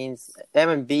crazy teams. They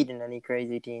haven't beaten any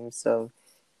crazy teams. So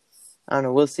I don't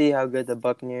know. We'll see how good the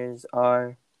Buccaneers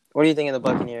are. What do you think of the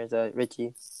Buccaneers,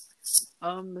 Richie?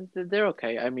 They're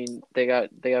okay. I mean, they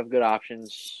have good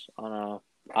options on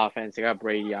offense. They got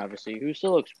Brady, obviously, who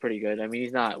still looks pretty good. I mean,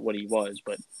 he's not what he was,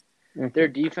 but their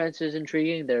defense is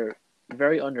intriguing. They're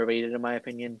very underrated, in my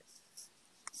opinion.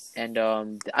 And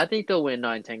I think they'll win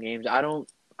 9-10 games.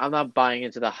 I'm not buying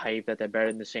into the hype that they're better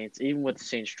than the Saints, even with the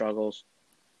Saints' struggles.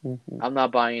 I'm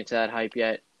not buying into that hype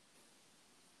yet.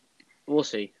 We'll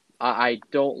see. I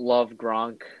don't love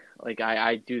Gronk.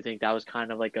 I do think that was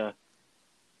kind of like a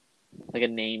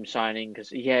name signing because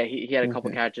he had a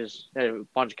couple catches, a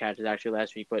bunch of catches actually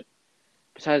last week. But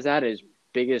besides that, his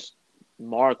biggest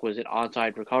mark was an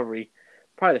onside recovery.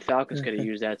 Probably the Falcons could have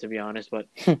used that, to be honest. But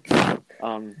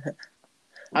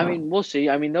I mean, we'll see.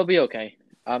 I mean, they'll be okay.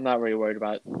 I'm not really worried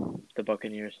about the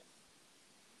Buccaneers.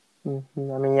 I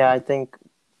mean, yeah, I think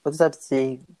we'll just have to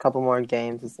see a couple more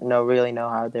games to really know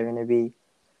how they're going to be.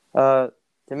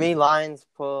 to me, Lions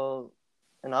pull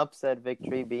an upset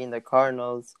victory, beating the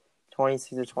Cardinals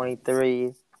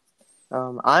 26-23.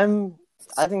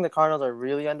 I think the Cardinals are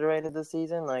really underrated this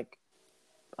season. Like,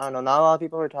 I don't know, not a lot of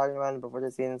people were talking about it before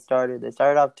the season started. They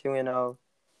started off 2-0.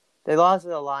 They lost to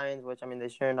the Lions, which, I mean, they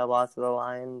shouldn't have lost to the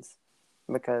Lions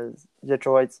because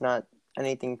Detroit's not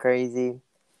anything crazy.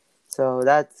 So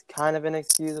that's kind of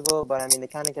inexcusable, but, I mean, they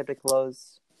kind of kept it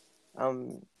close.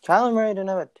 Kyler Murray didn't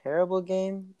have a terrible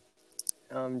game.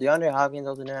 DeAndre Hopkins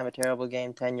also didn't have a terrible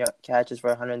game, 10 catches for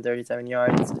 137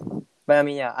 yards. But, I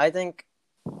mean, yeah, I think,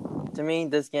 to me,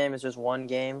 this game is just one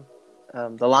game.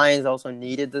 The Lions also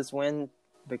needed this win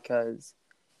because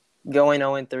going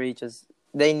 0-3 just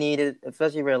they needed,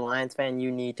 especially if you're a Lions fan,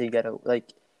 you need to get a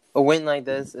win like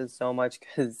this is so much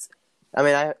because I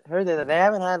mean I heard that they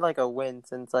haven't had like a win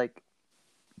since like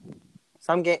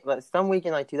some week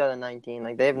in like 2019.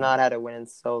 Like they've not had a win in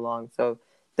so long, so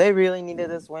they really needed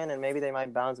this win, and maybe they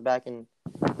might bounce back. And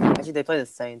actually, they play the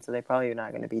Saints, so they probably are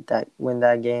not going to win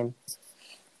that game.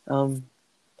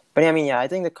 But I mean, yeah, I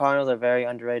think the Cardinals are very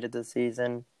underrated this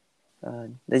season.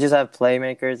 They just have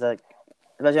playmakers that,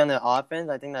 especially on the offense.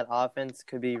 I think that offense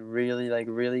could be really, like,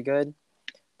 really good.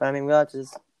 But I mean, we'll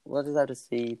just have to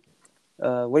see.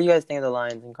 What do you guys think of the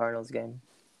Lions and Cardinals game?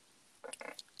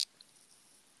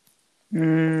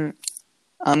 I'm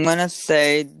gonna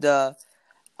say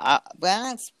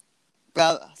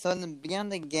so in the beginning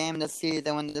of the game, the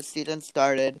season when the season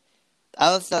started, I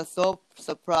was so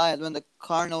surprised when the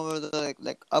Cardinals were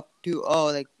like up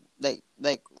 2-0,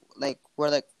 like were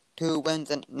like 2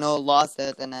 wins and no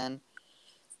losses, and then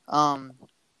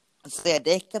so yeah,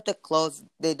 they kept it close.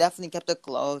 They definitely kept it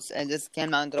close, and just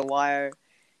came down to the wire.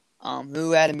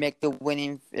 Who had to make the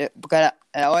winning? Because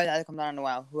it always had to come down to the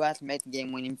wire. Who has to make the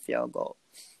game-winning field goal?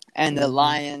 And the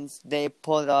Lions, they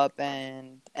pulled up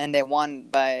and they won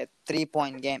by a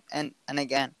 3-point game. And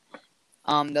again,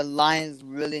 the Lions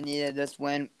really needed this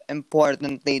win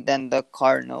importantly than the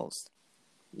Cardinals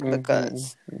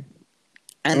because.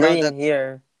 And reading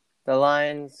here, the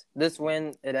Lions, this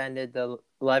win, it ended the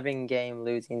 11-game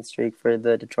losing streak for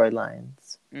the Detroit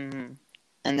Lions.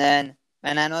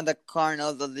 And I know the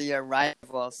Cardinals are their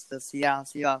rivals, the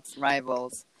Seahawks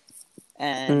rivals.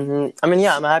 And I mean,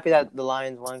 yeah, I'm happy that the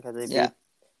Lions won because they beat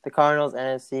the Cardinals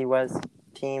NFC West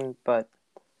team. But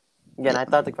again, I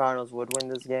thought the Cardinals would win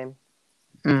this game.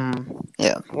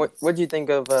 Yeah. What do you think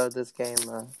of this game,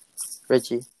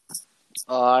 Richie?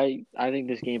 I think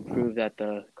this game proved that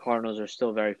the Cardinals are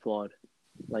still very flawed.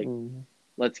 Like,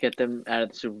 let's get them out of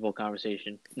the Super Bowl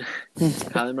conversation.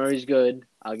 Kyler Murray's good.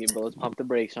 Let's pump the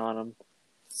brakes on him.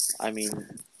 I mean,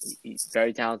 he's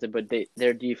very talented, but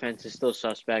their defense is still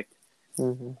suspect.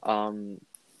 The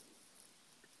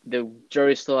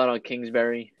jury's still out on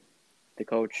Kingsbury, the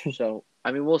coach. So,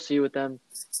 I mean, we'll see with them.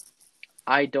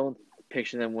 I don't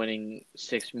picture them winning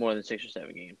more than 6 or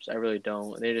 7 games. I really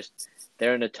don't.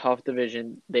 They're in a tough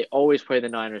division. They always play the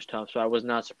Niners tough, so I was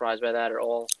not surprised by that at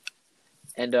all.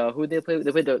 And who they play?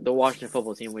 They played the Washington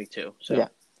football team week 2. So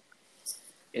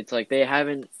it's like they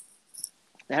haven't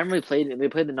really played. They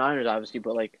played the Niners obviously,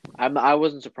 but like I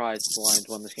wasn't surprised the Lions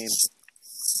won this game.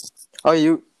 Oh,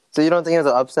 so you don't think it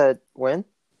was an upset win?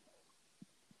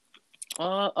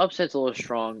 Upset's a little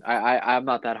strong. I'm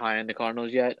not that high on the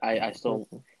Cardinals yet. I still,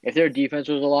 if their defense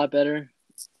was a lot better,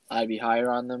 I'd be higher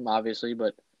on them, obviously.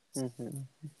 But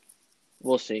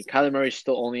we'll see. Kyler Murray's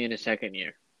still only in his second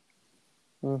year.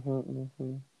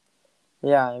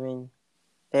 Yeah, I mean,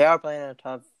 they are playing in a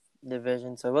tough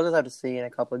division, so we'll just have to see in a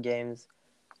couple of games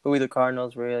who the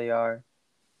Cardinals really are.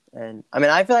 And I mean,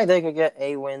 I feel like they could get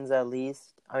 8 wins at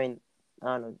least. I mean,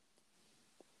 I don't know.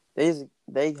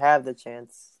 They have the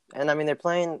chance, and I mean, they're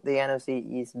playing the NFC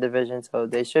East division, so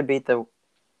they should beat the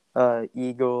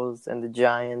Eagles and the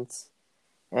Giants.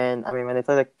 And I mean, when they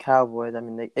play the Cowboys, I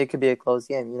mean, it could be a close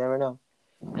game. You never know.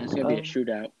 It's gonna be a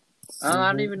shootout.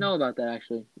 I don't even know about that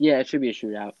actually. Yeah, it should be a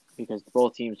shootout because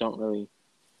both teams don't really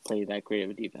play that great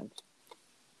of a defense.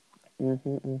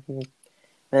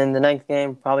 And the next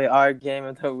game, probably our game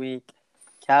of the week,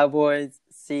 Cowboys,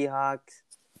 Seahawks.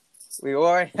 We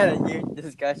already had a huge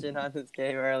discussion on this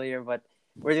game earlier, but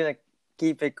we're gonna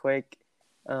keep it quick.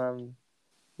 Yeah, I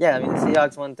mean, the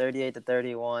Seahawks won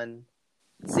 38-31.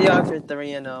 Seahawks are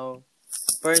 3-0.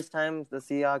 First time the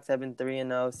Seahawks have been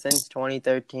 3-0 since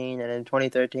 2013, and in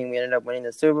 2013 we ended up winning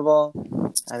the Super Bowl.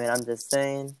 I mean, I'm just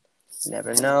saying, you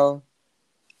never know.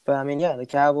 But I mean, yeah, the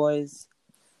Cowboys.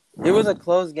 It was a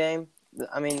close game.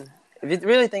 I mean, if you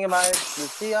really think about it, the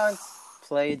Seahawks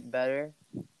played better,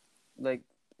 like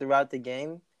throughout the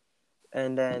game,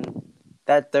 and then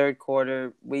that third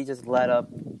quarter we just let up.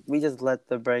 We just let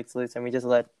the brakes loose, and we just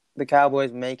let the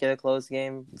Cowboys make it a close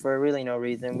game for really no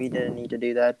reason. We didn't need to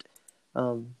do that.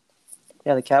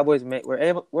 The Cowboys were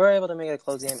able to make it a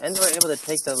close game, and they were able to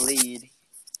take the lead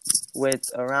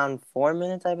with around 4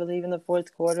 minutes, I believe, in the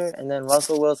fourth quarter. And then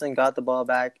Russell Wilson got the ball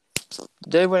back,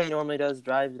 did what he normally does,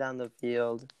 drives down the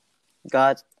field,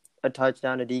 got a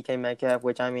touchdown to DK Metcalf,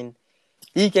 which, I mean,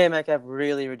 DK Metcalf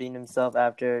really redeemed himself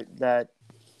after that.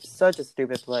 Such a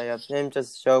stupid play of him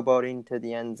just showboating to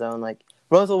the end zone. Like,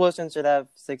 Russell Wilson should have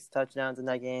 6 touchdowns in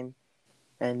that game,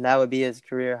 and that would be his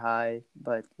career high.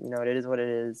 But, it is what it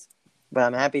is. But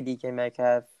I'm happy DK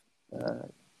Metcalf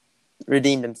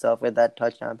redeemed himself with that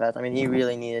touchdown pass. I mean, he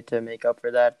really needed to make up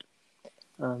for that.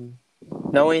 I'm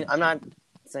not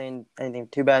saying anything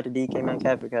too bad to DK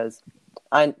Metcalf because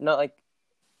I know, like,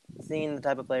 seeing the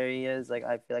type of player he is, like,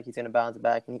 I feel like he's going to bounce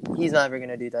back. And he's not ever going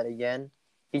to do that again.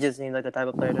 He just seems like the type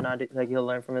of player to not do, like, he'll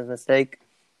learn from his mistake.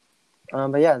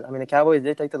 But yeah, I mean, the Cowboys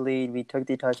did take the lead. We took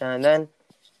the touchdown. And then,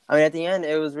 I mean, at the end,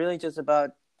 it was really just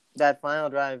about that final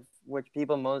drive, which a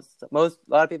lot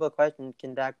of people question,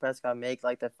 can Dak Prescott make,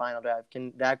 like, the final drive?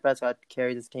 Can Dak Prescott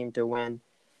carry this team to win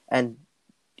and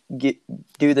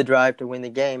do the drive to win the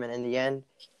game? And in the end,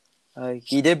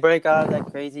 he did break out of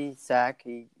that crazy sack.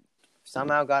 He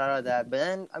somehow got out of that. But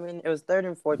then, I mean, it was 3rd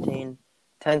and 14,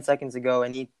 10 seconds ago,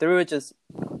 and he threw it just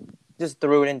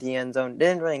threw it into the end zone.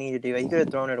 Didn't really need to do it. He could have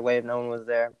thrown it away if no one was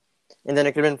there. And then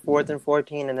it could have been 4th and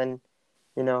 14, and then,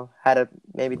 had to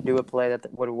maybe do a play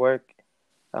that would work.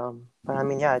 But, I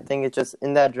mean, yeah, I think it's just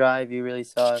in that drive you really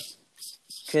saw,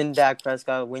 can Dak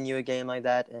Prescott win you a game like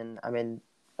that? And, I mean,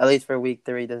 at least for week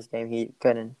 3 this game, he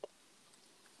couldn't.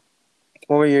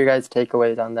 What were your guys'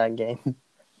 takeaways on that game?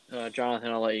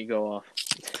 Jonathan, I'll let you go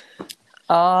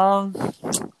off.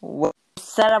 What you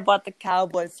said about the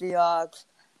Cowboys Seahawks,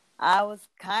 I was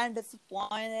kind of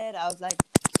disappointed. I was like,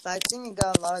 so I think we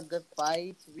got a lot of good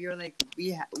fights. We were like,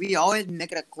 we always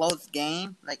make it a close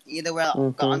game, like either we're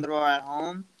on the road or at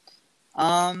home.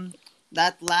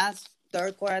 That last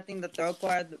third quarter, I think the third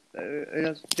quarter it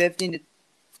was 15-30,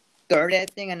 I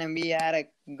think, and then we had a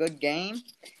good game.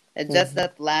 It's just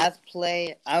that last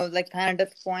play, I was like kind of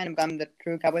disappointed. I'm the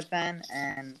true Cowboys fan,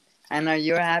 and I know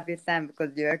you're happy, Sam,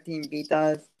 because your team beat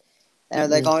us. And I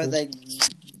was like always like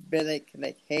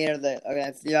hater that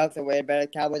Seahawks are way better,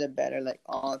 Cowboys are better, like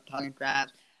all talking crap.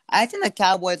 I think the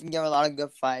Cowboys can give a lot of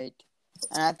good fight,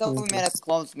 and I thought we made a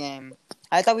close game.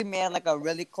 I thought we made like a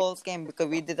really close game because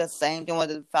we did the same thing what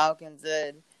the Falcons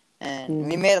did, and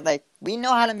we made it we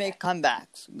know how to make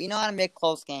comebacks. We know how to make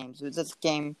close games. With this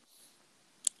game,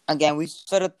 again, we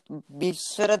should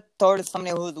have thrown to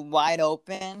somebody who's wide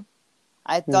open.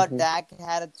 I thought Dak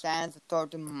had a chance to throw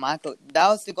to Michael. That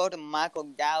was to go to Michael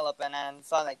Gallup, and then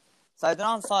so I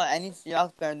don't saw any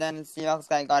Seahawks player. Then the Seahawks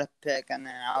guy got a pick, and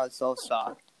then I was so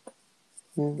shocked.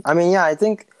 I mean, yeah, I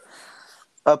think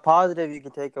a positive you can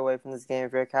take away from this game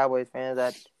if you're a Cowboys fan is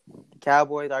that the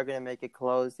Cowboys are going to make it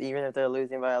close. Even if they're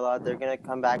losing by a lot, they're going to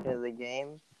come back into the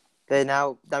game.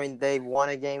 They won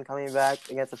a game coming back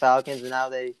against the Falcons, and now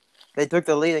they took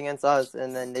the lead against us,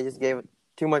 and then they just gave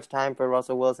too much time for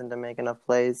Russell Wilson to make enough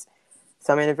plays.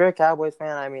 So, I mean, if you're a Cowboys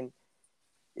fan, I mean,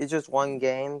 it's just one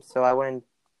game, so I wouldn't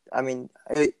 – I mean,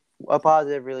 a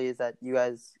positive really is that you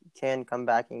guys can come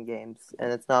back in games,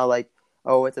 and it's not like,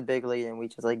 oh, it's a big lead and we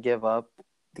just, give up.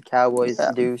 The Cowboys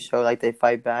do show, they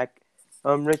fight back.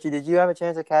 Richie, did you have a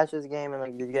chance to catch this game,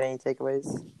 and, did you get any takeaways?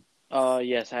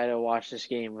 Yes, I had to watch this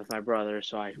game with my brother,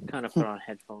 so I kind of put on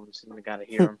headphones and I got to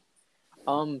hear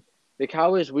him. The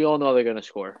Cowboys, we all know they're going to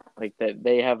score.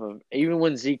 They have even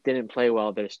when Zeke didn't play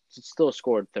well, they still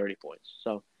scored 30 points.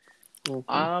 So,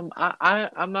 I'm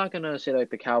not going to say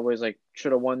the Cowboys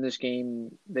should have won this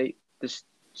game.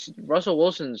 Russell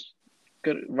Wilson's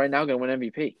right now going to win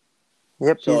MVP.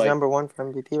 Yep, so he's number 1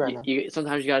 for MVP right now.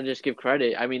 Sometimes you got to just give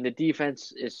credit. I mean, the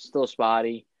defense is still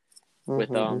spotty with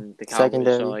the Cowboys,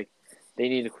 secondary. So they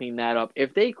need to clean that up.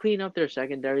 If they clean up their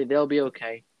secondary, they'll be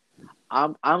okay. I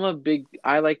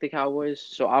like the Cowboys,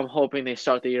 so I'm hoping they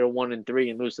start the year 1-3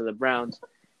 and lose to the Browns,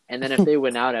 and then if they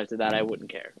win out after that, I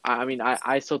wouldn't care. I mean,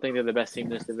 I still think they're the best team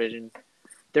in this division.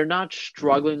 They're not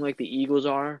struggling like the Eagles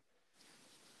are,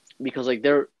 because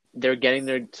they're getting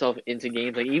themselves into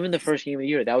games. Even the first game of the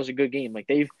year, that was a good game.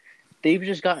 They've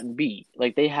just gotten beat.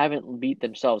 They haven't beat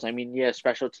themselves. I mean, yeah,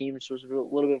 special teams was a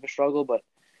little bit of a struggle, but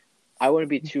I wouldn't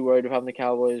be too worried about the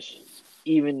Cowboys,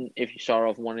 even if you start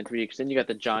off 1-3, because then you got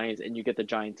the Giants, and you get the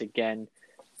Giants again,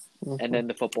 and then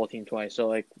the football team twice.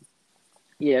 So,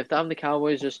 yeah, if I'm the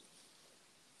Cowboys, just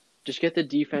get the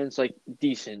defense,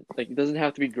 decent. It doesn't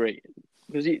have to be great.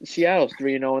 Because Seattle's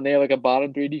 3-0, and they have, a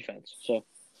bottom 3 defense. So,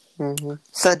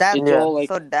 so that it all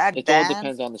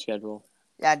depends on the schedule.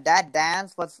 Yeah, that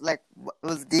dance was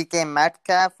DK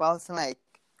Metcalf. I was like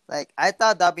I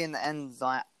thought that'd be in the end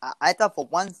zone. I thought for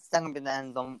 1 second it'd be in the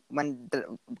end zone when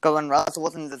Russell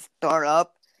wasn't just tore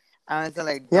up. I was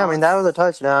like, Yeah, I don't mean that was a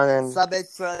touchdown and sub it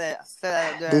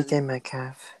DK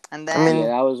Metcalf. and I then Yeah, mean,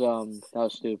 that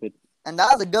was stupid. and that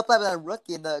was a good play by the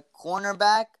rookie, the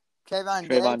cornerback Trayvon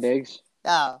Trayvon Diggs. Diggs.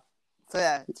 Yeah.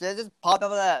 So they just popped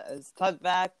over that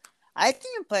touchback. I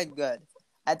think he played good.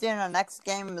 I think our next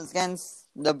game is against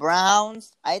the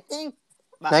Browns. I think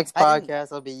next I think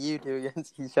podcast will be you two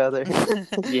against each other.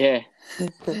 Yeah.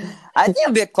 I think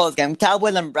it'll be a close game.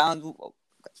 Cowboys and Browns.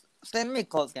 It's gonna be a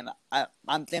close game. I'm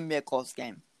thinking it'll be a close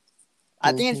game.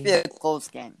 I think it's be a close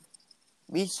game.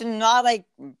 We should not okay.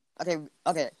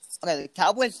 The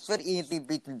Cowboys should easily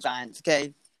beat the Giants.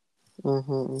 Okay. I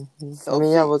mean,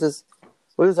 yeah, we'll just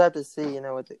have to see,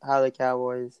 how the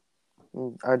Cowboys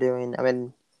are doing. I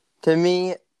mean, to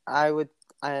me,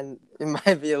 and it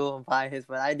might be a little biased,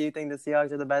 but I do think the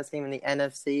Seahawks are the best team in the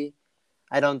NFC.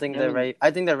 I don't think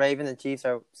I think the Ravens and Chiefs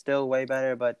are still way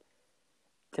better, but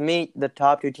to me, the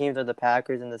top two teams are the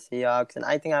Packers and the Seahawks, and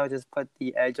I think I would just put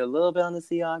the edge a little bit on the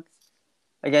Seahawks.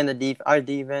 Again, our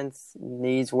defense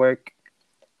needs work,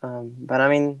 but I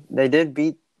mean, they did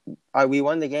beat. We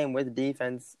won the game with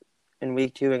defense in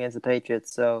week 2 against the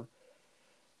Patriots, so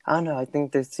I don't know. I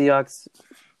think the Seahawks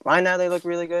right now they look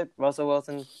really good. Russell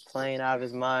Wilson playing out of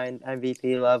his mind,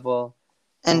 MVP level,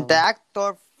 and Dak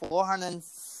threw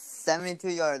 472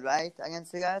 yards, right,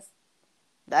 against you guys.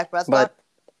 Dak Prescott. But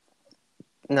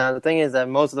no, the thing is that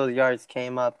most of those yards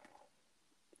came up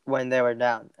when they were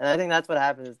down, and I think that's what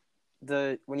happens.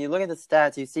 When you look at the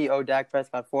stats, you see Dak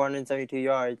Prescott 472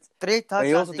 yards. 3 touchdowns. But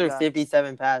he also threw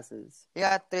 57 passes. He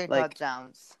got 3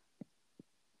 touchdowns.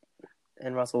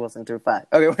 And Russell Wilson threw 5.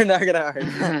 Okay, we're not gonna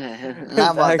argue.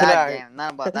 Not about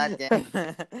that game.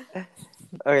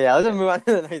 Okay, yeah, let's just move on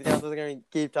to the next game. We're gonna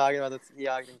keep talking about the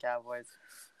Seahawks and Cowboys.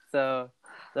 So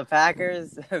the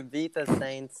Packers beat the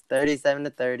Saints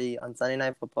 37-30 on Sunday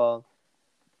Night Football.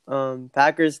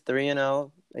 Packers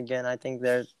 3-0. Again, I think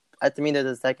they're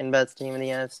the second best team in the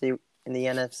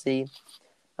NFC.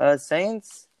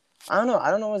 Saints, I don't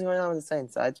know what's going on with the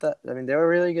Saints. They were a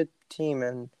really good team,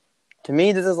 and to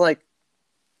me the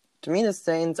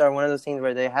Saints are one of those teams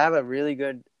where they have a really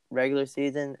good regular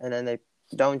season and then they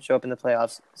don't show up in the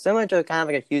playoffs. Similar to kind of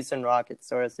like a Houston Rockets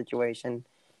sort of situation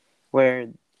where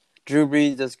Drew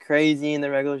Brees is crazy in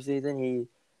the regular season. He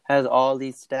has all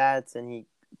these stats and he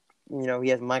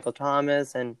has Michael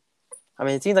Thomas and I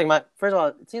mean, it seems like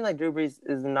Drew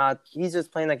Brees he's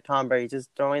just playing like Tom Brady, just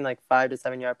throwing like 5 to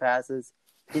 7 yard passes.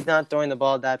 He's not throwing the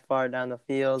ball that far down the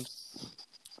field.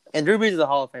 And Drew Brees is a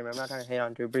Hall of Famer. I'm not trying to hate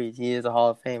on Drew Brees. He is a Hall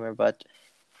of Famer. But,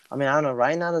 I mean, I don't know.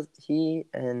 Right now, he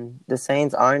and the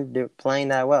Saints aren't playing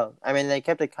that well. I mean, they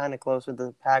kept it kind of close with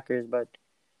the Packers, but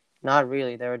not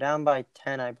really. They were down by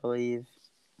 10, I believe.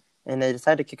 And they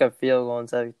decided to kick a field goal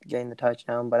instead of getting the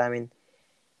touchdown. But, I mean,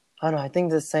 I don't know. I think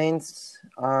the Saints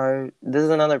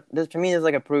this to me is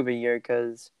like a prove-it year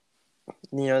because,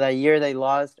 that year they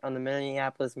lost on the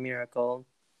Minneapolis Miracle,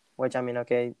 which, I mean,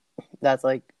 okay, that's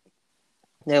like,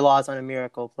 they lost on a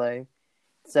miracle play.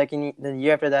 The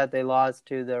year after that, they lost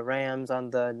to the Rams on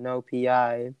the no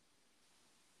PI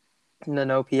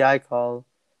call.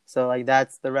 So, like,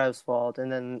 that's the ref's fault.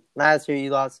 And then last year,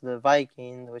 you lost to the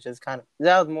Vikings, which is that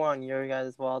was more on your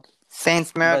guys' fault.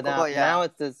 Saints miracle, but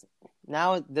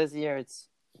now this year, it's,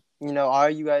 are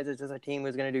you guys just a team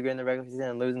who's going to do good in the regular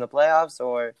season and lose in the playoffs,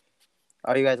 or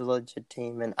are you guys a legit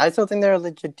team? And I still think they're a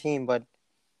legit team, but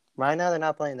right now, they're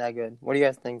not playing that good. What do you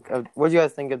guys think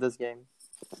of this game?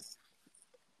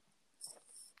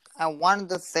 I wanted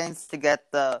the Saints to get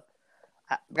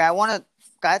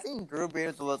I think Drew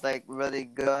Brees was like really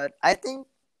good. I think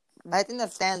the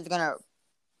Saints gonna.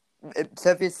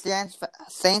 So if you're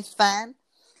Saints fan,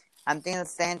 I'm thinking the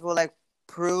Saints will like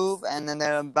prove and then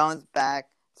they'll bounce back.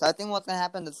 So I think what's gonna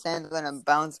happen, the Saints are gonna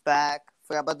bounce back,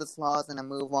 forget about this loss, and then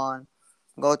move on,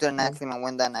 go to the next game and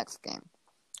win that next game.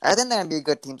 I think they're gonna be a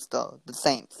good team still. The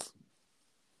Saints.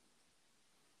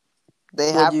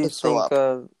 They have to show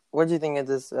up. What do you think of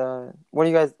this? What do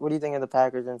you think of the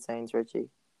Packers and Saints, Richie?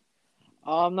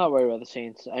 I'm not worried about the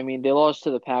Saints. I mean, they lost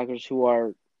to the Packers, who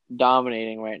are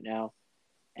dominating right now,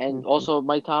 and also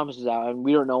Mike Thomas is out, and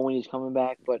we don't know when he's coming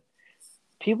back. But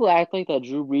people act like that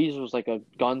Drew Brees was like a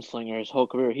gunslinger his whole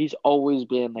career. He's always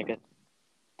been like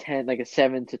a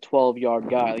 7 to 12 yard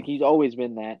guy. Like he's always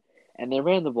been that, and they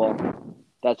ran the ball.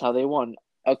 That's how they won.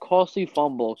 A costly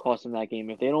fumble cost them that game.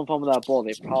 If they don't fumble that ball,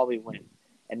 they probably win.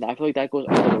 And I feel like that goes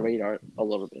under the radar a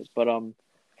little bit. But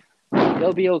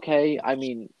they'll be okay. I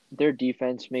mean, their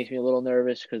defense makes me a little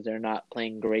nervous because they're not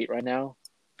playing great right now.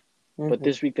 But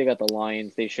this week they got the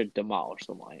Lions. They should demolish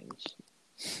the Lions.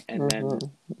 And then,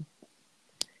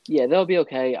 yeah, they'll be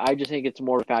okay. I just think it's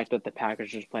more the fact that the Packers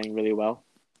are just playing really well.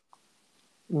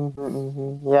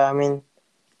 Yeah, I mean,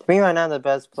 to me right now, the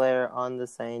best player on the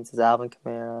Saints is Alvin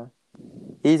Kamara.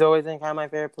 He's always been kind of my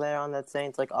favorite player on that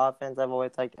Saints offense. I've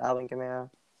always liked Alvin Kamara.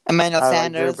 Emmanuel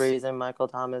Sanders. Like Drew Brees and Michael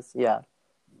Thomas. Yeah,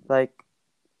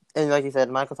 and like you said,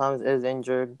 Michael Thomas is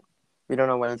injured. We don't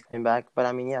know when he's coming back. But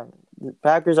I mean, yeah, the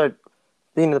Packers are.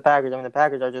 Speaking of the Packers, I mean, the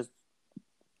Packers are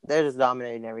they're just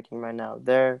dominating every team right now.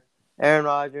 Aaron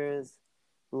Rodgers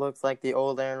looks like the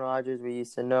old Aaron Rodgers we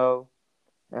used to know,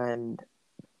 and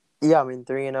yeah, I mean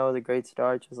 3-0 is a great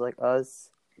start, just like us.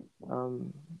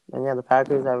 And yeah, the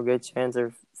Packers have a good chance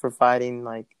for fighting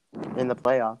in the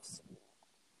playoffs.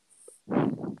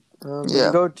 If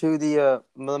you go to the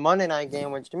Monday night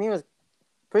game, which to me was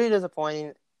pretty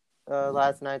disappointing.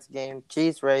 Last night's game,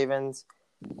 Chiefs Ravens,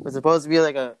 was supposed to be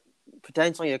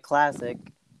potentially a classic.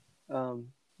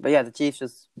 But yeah, the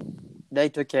Chiefs they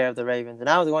took care of the Ravens, and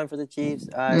I was going for the Chiefs.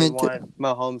 I wanted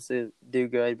Mahomes to do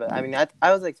good, but I mean,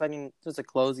 I was expecting just a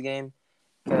close game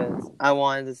because I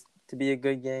wanted this to be a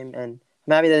good game, and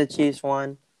I'm happy that the Chiefs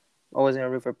won. I wasn't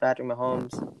gonna root for Patrick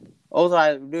Mahomes. Also,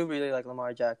 I do really like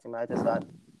Lamar Jackson, but I just thought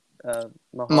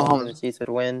Mahomes and the Chiefs would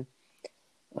win.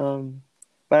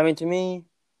 But I mean, to me,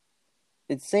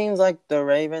 it seems like the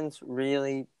Ravens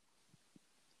really.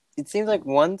 It seems like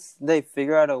once they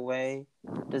figure out a way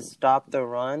to stop the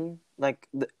run,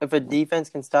 if a defense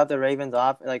can stop the Ravens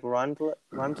off,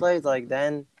 run plays,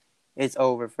 then it's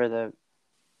over for the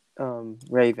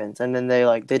Ravens, and then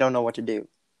they don't know what to do.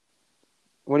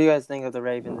 What do you guys think of the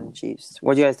Ravens and Chiefs?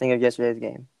 What do you guys think of yesterday's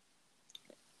game?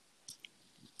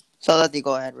 So let you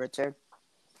go ahead, Richard.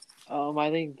 I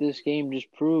think this game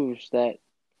just proves that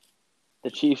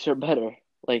the Chiefs are better.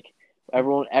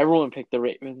 Everyone picked the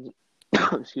Ravens.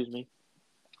 Excuse me.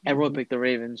 Everyone picked the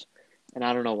Ravens, and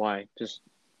I don't know why. Just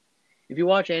if you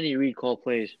watch Andy Reid call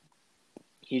plays,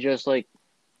 he just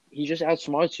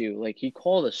outsmarts you. He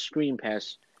called a screen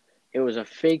pass. I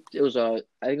think it was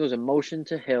a motion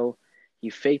to Hill. He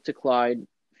faked to Clyde,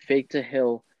 faked to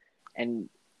Hill, and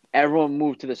everyone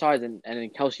moved to the sides, and then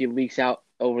Kelsey leaks out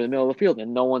over the middle of the field,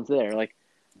 and no one's there.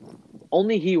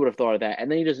 Only he would have thought of that.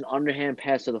 And then he does an underhand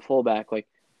pass to the fullback,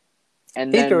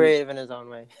 and he's then creative in his own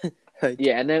way.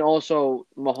 Yeah, and then also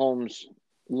Mahomes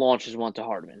launches one to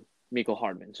Mecole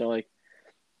Hardman. So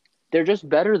they're just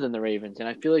better than the Ravens, and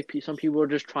I feel like some people are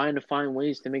just trying to find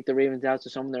ways to make the Ravens out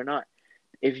to someone they're not.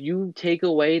 If you take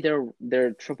away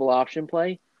their triple option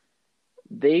play,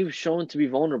 they've shown to be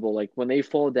vulnerable. When they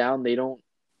fall down, they don't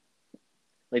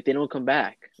come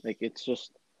back. It's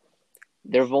just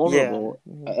they're vulnerable.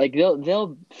 Yeah.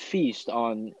 They'll feast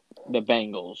on the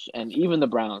Bengals and even the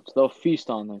Browns. They'll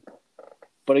feast on them.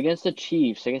 But against the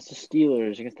Chiefs, against the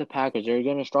Steelers, against the Packers, they're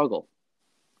going to struggle.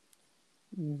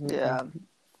 Yeah.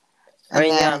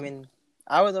 I mean,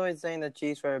 I was always saying the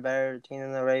Chiefs were a better team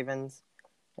than the Ravens.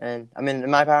 And, I mean,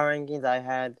 in my power rankings,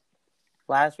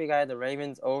 last week I had the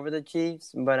Ravens over the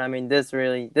Chiefs. But, I mean, this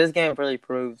game really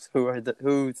proves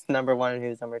who's number one and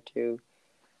who's number two.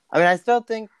 I mean, I still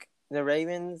think the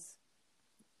Ravens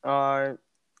are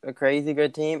a crazy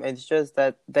good team. It's just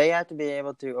that they have to be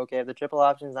able to, if the triple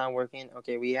option's not working,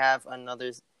 we have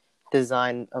another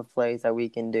design of plays that we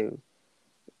can do.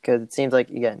 Because it seems like,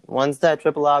 again, once that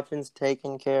triple option's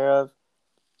taken care of,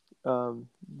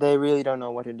 they really don't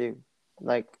know what to do.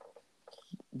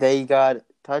 They got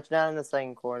touchdown in the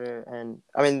second quarter, and,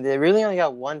 I mean, they really only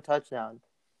got one touchdown.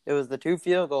 It was the 2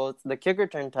 field goals, the kicker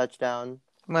turned touchdown.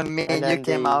 When me and you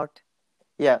came out.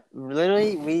 Yeah,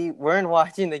 literally, we weren't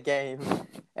watching the game.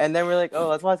 And then we're like,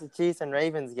 let's watch the Chiefs and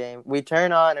Ravens game. We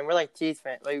turn on, and we're like Chiefs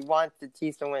fans. We want the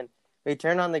Chiefs to win. We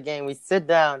turn on the game. We sit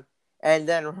down, and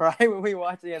then right when we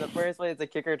watch it in the first place, the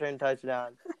kicker turned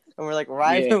touchdown. And we're like,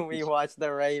 when we watch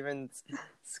the Ravens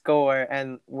score,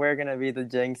 and we're going to be the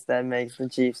jinx that makes the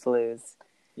Chiefs lose.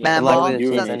 Yeah,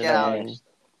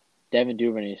 Devin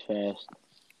Duvernay's fast.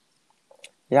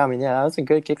 Yeah, I mean, that was a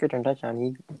good kicker turn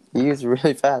touchdown. He was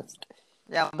really fast.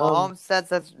 Yeah, Mahomes said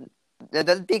that.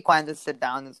 Just be quiet, just sit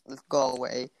down, let's go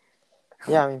away.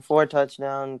 Yeah, I mean, 4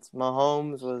 touchdowns.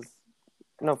 Mahomes was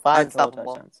 5 total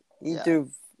touchdowns.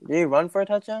 Did he run for a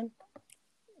touchdown?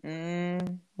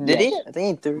 Did he? I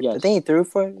think he threw. Yes. I think he threw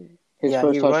for. His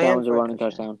first touchdown was a running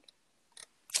touchdown.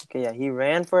 Okay, yeah, he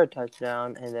ran for a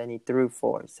touchdown and then he threw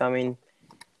 4. So I mean,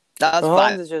 that was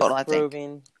Mahomes 5 is just total,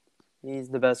 proving he's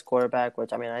the best quarterback.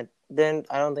 Which I mean, I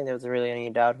don't think there was really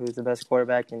any doubt who's the best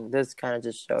quarterback, and this kind of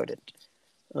just showed it.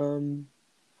 That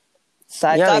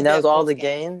was all the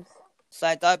games. So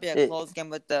I thought it'd be a close game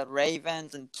with the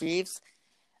Ravens and Chiefs.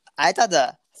 I thought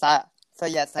the So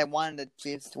yes, I wanted the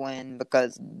Chiefs to win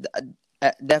because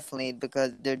definitely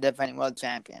because they're defending world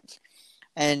champions,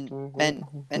 and and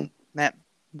and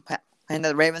and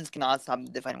the Ravens cannot stop the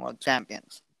defending world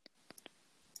champions.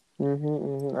 I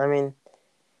mean,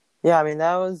 yeah, I mean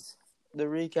that was the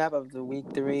recap of the week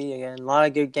 3. Again, a lot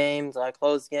of good games, a lot of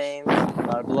close games, a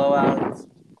lot of blowouts.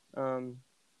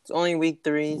 It's only week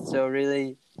 3, so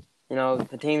really,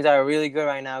 the teams that are really good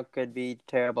right now could be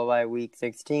terrible by week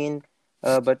 16.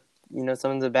 But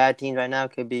some of the bad teams right now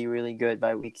could be really good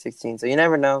by week 16. So you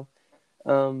never know.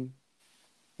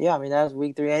 Yeah, I mean that was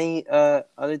week 3. Any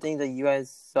other things that you guys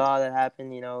saw that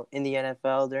happened, in the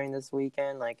NFL during this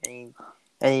weekend? Like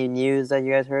any news that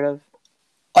you guys heard of?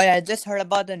 Oh yeah, I just heard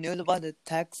about the news about the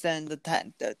Texans,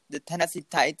 the Tennessee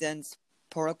Titans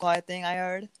protocol. I think I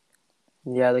heard.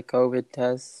 Yeah, the COVID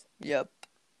tests. Yep.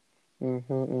 I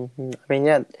mean,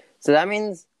 yeah. So that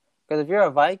means, because if you're a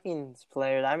Vikings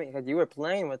player, because you were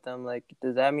playing with them, like,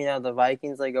 does that mean that the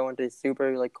Vikings go into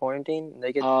super quarantine?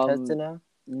 They get tested now?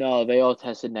 No, they all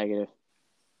tested negative.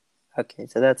 Okay,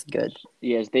 so that's good.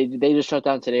 Yes, they just shut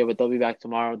down today, but they'll be back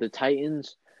tomorrow. The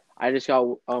Titans, I just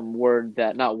got word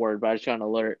that not word, but I just got an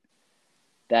alert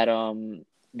that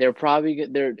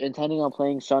they're intending on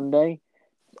playing Sunday.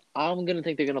 I'm gonna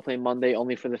think they're gonna play Monday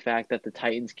only for the fact that the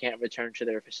Titans can't return to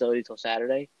their facility till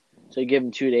Saturday, so you give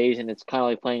them 2 days, and it's kind of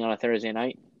like playing on a Thursday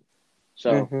night.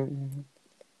 So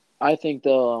I think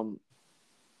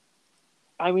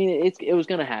I mean, it was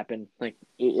gonna happen. Like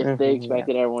if they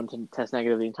expected everyone to test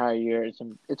negative the entire year,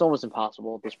 it's almost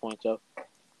impossible at this point. So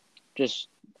just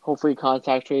hopefully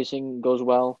contact tracing goes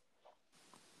well,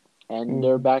 and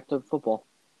they're back to football.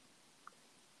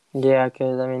 Yeah,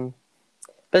 because I mean,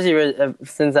 especially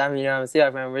since I'm a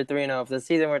Seahawks fan, we're 3-0. If the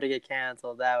season were to get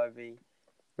canceled, that would be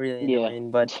really annoying.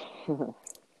 Yeah. But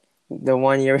the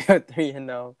 1 year we go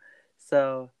 3-0,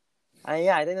 so I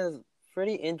think it was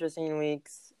pretty interesting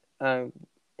weeks.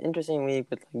 Interesting week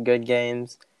with good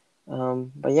games.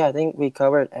 But yeah, I think we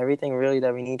covered everything really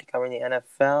that we need to cover in the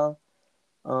NFL.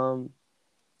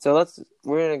 So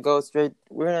we're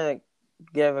gonna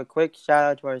give a quick shout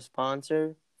out to our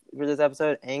sponsor for this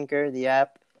episode, Anchor, the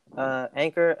app.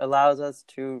 Anchor allows us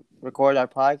to record our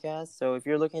podcast. So if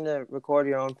you're looking to record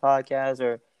your own podcast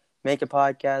or make a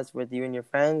podcast with you and your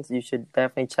friends, you should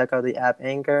definitely check out the app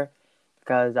Anchor,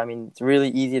 because it's really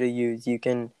easy to use. You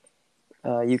can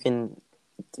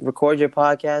record your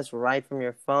podcast right from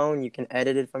your phone. You can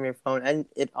edit it from your phone, and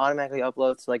it automatically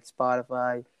uploads to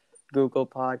Spotify, Google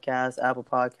Podcasts, Apple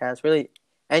Podcasts, really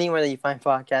anywhere that you find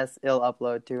podcasts, it'll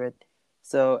upload to it.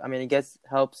 So, it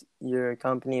helps your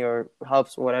company or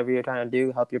helps whatever you're trying to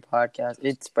do, help your podcast.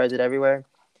 It spreads it everywhere.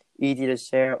 Easy to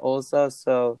share also.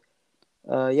 So,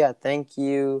 thank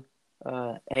you,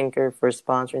 Anchor, for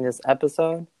sponsoring this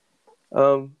episode.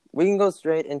 We can go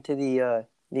straight into the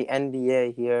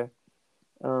NBA here.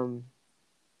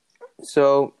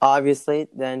 So obviously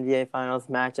the NBA Finals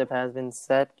matchup has been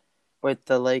set with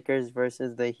the Lakers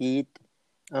versus the Heat.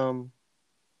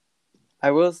 I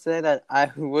will say that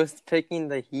I was picking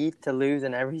the Heat to lose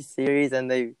in every series,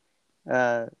 and they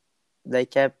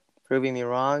kept proving me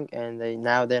wrong, and they're in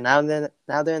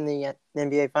the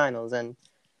NBA Finals, and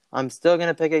I'm still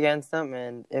gonna pick against them.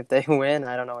 And if they win,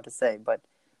 I don't know what to say, but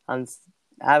I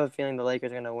have a feeling the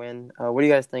Lakers are gonna win. What do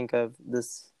you guys think of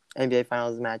this NBA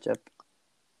Finals matchup?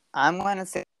 I'm gonna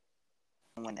say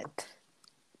win it.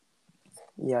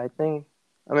 Yeah,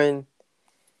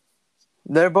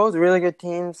 they're both really good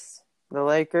teams. The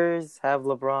Lakers have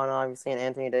LeBron, obviously, and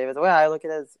Anthony Davis. The way I look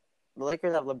at it is the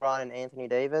Lakers have LeBron and Anthony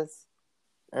Davis,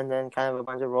 and then kind of a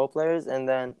bunch of role players, and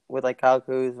then with Kyle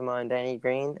Kuzma and Danny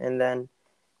Green, and then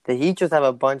the Heat just have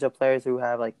a bunch of players who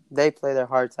have they play their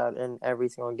hearts out in every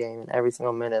single game, in every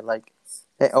single minute.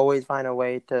 They always find a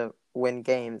way to win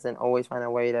games and always find a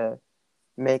way to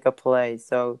make a play.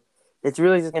 So it's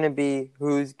really just going to be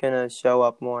who's going to show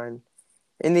up more. And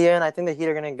in the end, I think the Heat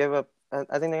are going to give up. I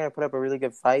think they're going to put up a really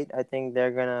good fight. I think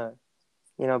they're going to,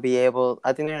 be able.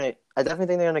 I definitely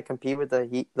think they're going to compete with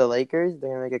the Lakers. They're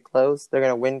going to make it close. They're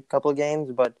going to win a couple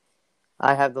games, but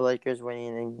I have the Lakers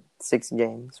winning in 6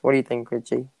 games. What do you think,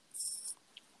 Richie?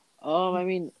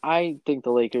 I think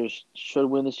the Lakers should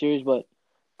win the series, but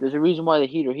there's a reason why the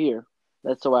Heat are here.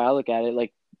 That's the way I look at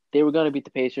it. They were going to beat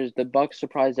the Pacers. The Bucks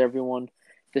surprised everyone.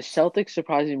 The Celtics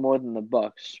surprised me more than the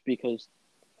Bucks because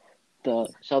the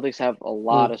Celtics have a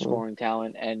lot of scoring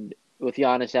talent, and with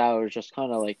Giannis out, it's just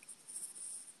kind of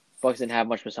Bucks didn't have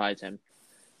much besides him.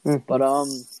 But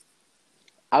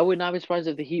I would not be surprised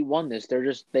if the Heat won this.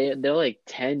 They're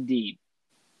 10 deep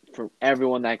for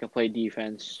everyone that can play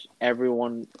defense.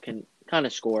 Everyone can kind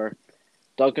of score.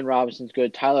 Duncan Robinson's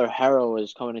good. Tyler Herro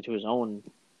is coming into his own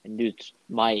and dude's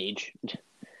my age.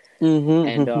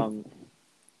 Mm-hmm. And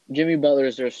Jimmy Butler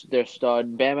is their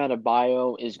stud. Bam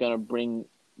Adebayo is gonna bring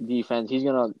defense. He's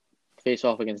gonna face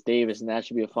off against Davis, and that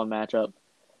should be a fun matchup.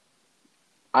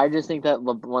 I just think that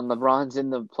when LeBron's in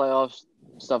the playoffs,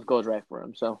 stuff goes right for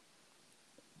him. So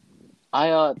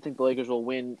I think the Lakers will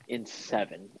win in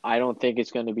 7. I don't think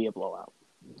it's going to be a blowout.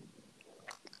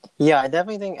 Yeah, I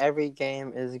definitely think every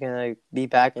game is gonna be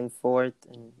back and forth,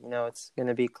 and it's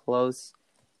gonna be close.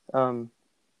 But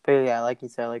yeah, like you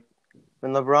said, like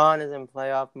when LeBron is in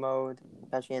playoff mode,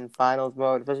 especially in finals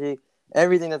mode, especially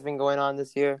everything that's been going on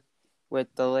this year with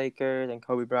the Lakers and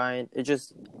Kobe Bryant,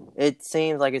 it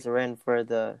seems like it's written for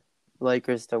the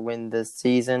Lakers to win this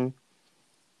season.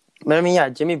 But I mean, yeah,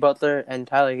 Jimmy Butler and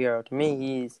Tyler Hero, to me,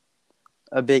 he's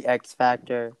a big X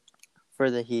factor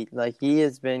for the Heat. Like, he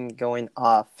has been going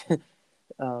off.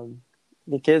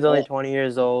 The kid's only 20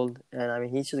 years old, and I mean,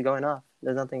 he's just going off.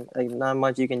 There's not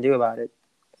much you can do about it.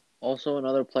 Also,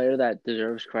 another player that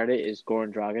deserves credit is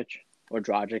Goran Dragic, or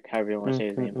Dragic, however you want to say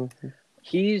his name. Mm-hmm.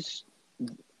 He's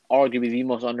arguably the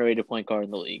most underrated point guard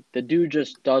in the league. The dude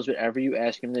just does whatever you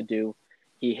ask him to do.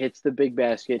 He hits the big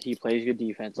basket. He plays good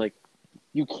defense. Like,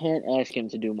 you can't ask him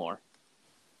to do more.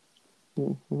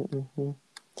 Mm-hmm.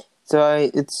 So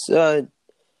it's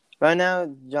right now,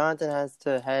 Jonathan has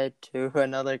to head to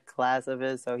another class of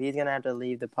his, so he's gonna have to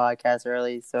leave the podcast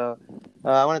early. So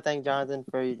I want to thank Jonathan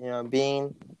for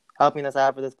helping us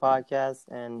out for this podcast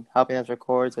and helping us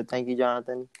record. So thank you,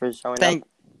 Jonathan, for showing up.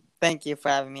 Thank you for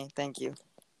having me. Thank you.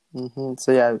 Mm-hmm.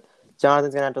 So yeah,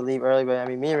 Jonathan's gonna have to leave early, but I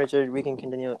mean, me and Richard, we can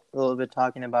continue a little bit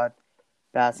talking about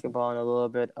basketball and a little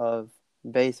bit of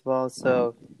baseball.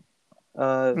 So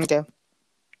Okay.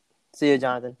 see you,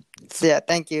 Jonathan. See ya.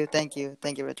 Thank you,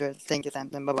 Richard. Thank you,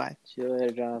 Samson. Bye bye. See you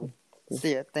later, Jonathan.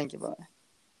 See ya. Thank you. Bye.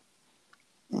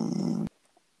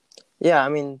 Yeah, I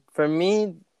mean, for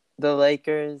me, the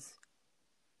Lakers.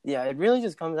 Yeah, it really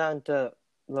just comes down to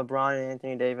LeBron and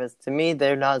Anthony Davis. To me,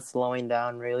 they're not slowing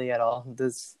down really at all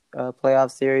this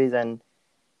playoff series, and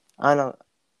I don't know.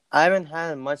 I haven't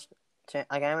had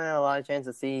I haven't had a lot of chance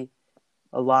to see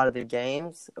a lot of the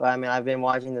games. I mean, I've been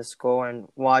watching the score and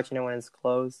watching it when it's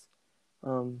close.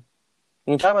 You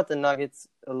can talk about the Nuggets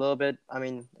a little bit. I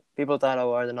mean, people thought,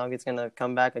 are the Nuggets going to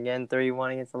come back again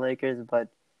 3-1 against the Lakers? But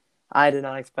I did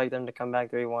not expect them to come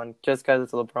back 3-1 just because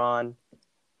it's LeBron.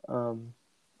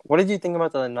 What did you think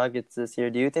about the Nuggets this year?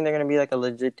 Do you think they're going to be like a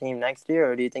legit team next year,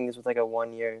 or do you think this was like a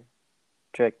 1-year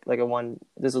trick? This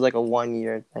was like a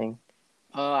 1-year thing?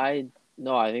 I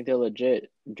think they're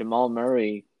legit. Jamal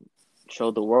Murray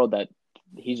showed the world that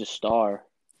he's a star.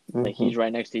 Mm-hmm. Like, he's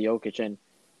right next to Jokic, and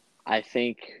I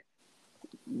think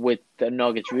with the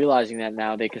Nuggets realizing that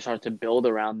now, they can start to build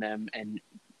around them and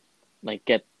like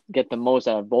get the most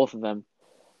out of both of them.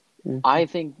 Mm-hmm. I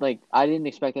think I didn't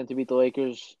expect them to beat the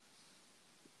Lakers,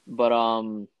 but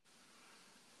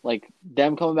like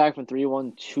them coming back from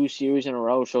 3-1 2 series in a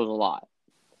row shows a lot.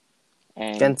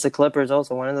 And against the Clippers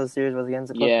also. One of those series was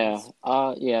against the Clippers.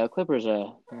 Yeah, Clippers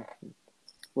a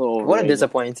little overrated. What a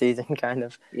disappointing season, kind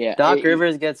of. Yeah, Doc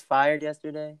Rivers gets fired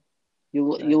yesterday.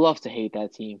 You love to hate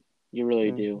that team. You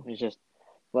really do. It's just,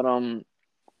 but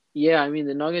yeah. I mean,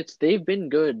 the Nuggets, they've been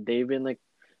good. They've been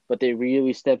but they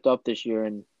really stepped up this year,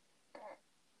 and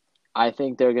I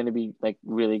think they're going to be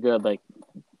really good.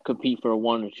 Compete for a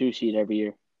 1 or 2 seed every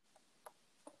year.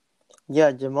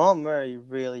 Yeah, Jamal Murray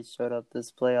really showed up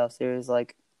this playoff series.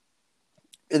 Like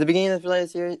at the beginning of the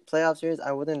playoff series, I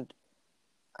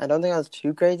don't think I was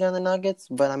too crazy on the Nuggets,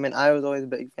 but I mean, I was always a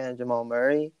big fan of Jamal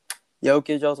Murray.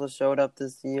 Jokic also showed up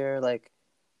this year. Like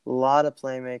a lot of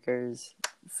playmakers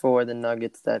for the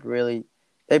Nuggets that really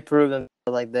they proved them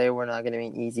they were not going to be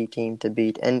an easy team to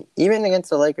beat. And even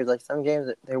against the Lakers, some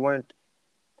games it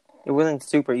wasn't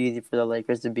super easy for the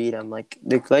Lakers to beat them. Like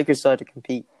the Lakers still had to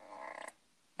compete.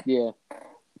 Yeah.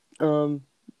 I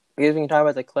guess we can talk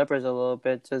about the Clippers a little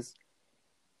bit. Just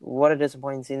what a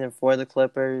disappointing season for the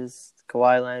Clippers,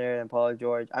 Kawhi Leonard and Paul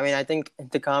George. I mean, I think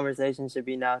the conversation should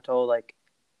be now told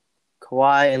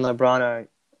Kawhi and LeBron are a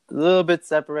little bit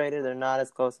separated. They're not as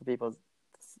close to people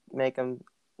make them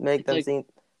seem.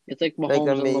 It's like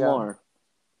Mahomes and Lamar.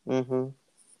 Mm-hmm.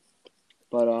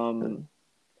 But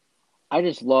I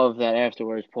just love that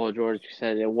afterwards Paul George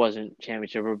said it wasn't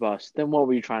championship or bust. Then what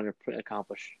were you trying to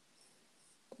accomplish?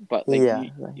 But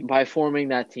by forming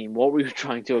that team, what were you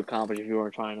trying to accomplish if you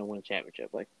weren't trying to win a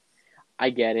championship? I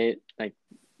get it.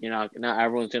 Not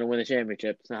everyone's gonna win a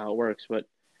championship. It's not how it works. But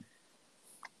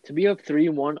to be up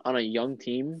 3-1 on a young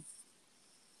team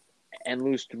and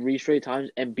lose 3 straight times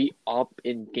and be up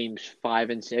in games 5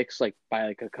 and 6 like by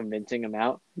like a convincing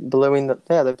amount,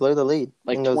 they blew the lead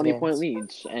like in those 20-point games.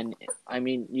 leads. And I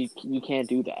mean, you can't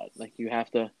do that. Like you have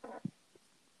to.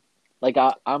 Like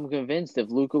I'm convinced if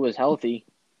Luka was healthy,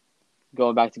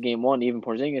 going back to game 1, even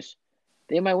Porzingis,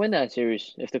 they might win that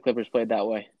series if the Clippers played that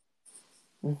way.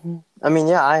 I mean,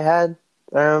 yeah, I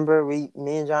remember me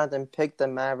and Jonathan picked the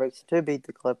Mavericks to beat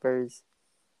the Clippers,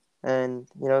 and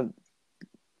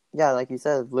yeah, like you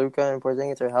said, if Luka and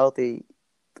Porzingis are healthy,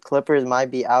 the Clippers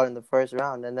might be out in the first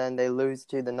round, and then they lose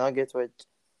to the Nuggets, which,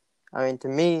 I mean, to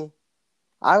me,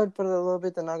 I would put it a little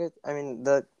bit the Nuggets. I mean,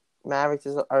 the Mavericks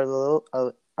are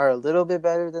a little bit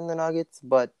better than the Nuggets,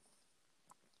 but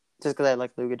just because I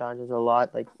like Luka Doncic a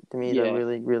lot, like to me, he's a Yeah,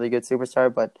 really really good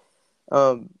superstar. But,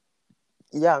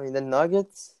 yeah, I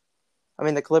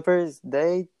mean the Clippers,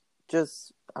 they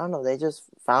just I don't know, they just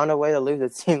found a way to lose.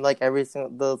 It seemed like every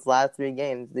single those last 3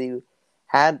 games, they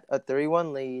had a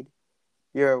 3-1 lead.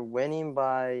 You're winning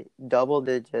by double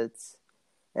digits.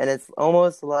 And it's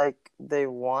almost like they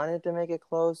wanted to make it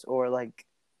close, or like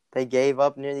they gave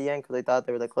up near the end because they thought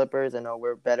they were the Clippers and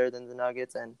we're better than the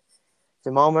Nuggets. And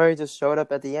Jamal Murray just showed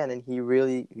up at the end, and he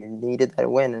really needed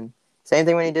that win. And same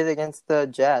thing when he did against the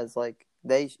Jazz. Like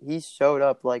he showed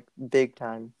up like big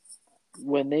time.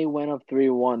 when they went up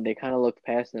 3-1, they kind of looked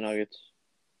past the Nuggets.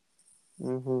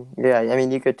 Yeah, I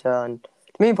mean you could tell. And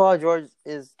to me, Paul George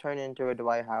is turning into a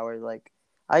Dwight Howard. Like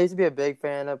I used to be a big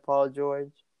fan of Paul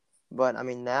George, but I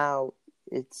mean now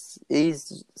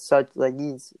he's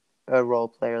a role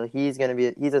player. Like he's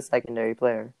a secondary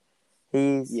player.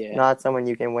 He's Yeah, not someone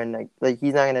you can win. Like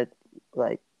he's not gonna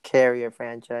like carry a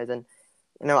franchise. And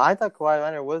I thought Kawhi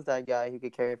Leonard was that guy who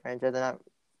could carry a franchise. And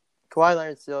Kawhi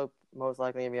Leonard's still most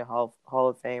likely gonna be a Hall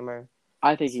of Famer.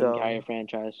 I think he can So carry a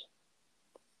franchise.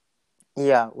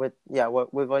 yeah, with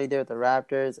what he did with the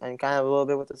Raptors and kind of a little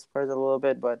bit with the Spurs a little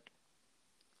bit, but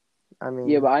I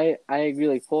Yeah, mean, but I agree.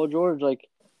 Like Paul George, like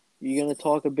you're gonna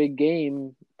talk a big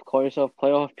game, call yourself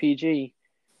playoff PG,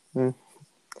 mm,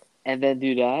 and then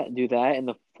do that in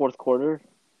the fourth quarter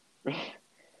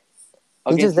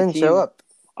he just against a didn't show team up.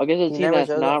 against a He team never that's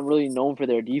shows up. not really known for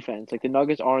their defense. Like the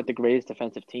Nuggets aren't the greatest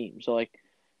defensive team. So like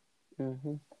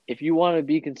Hmm. if you want to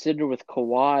be considered with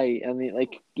Kawhi, I mean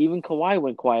like even Kawhi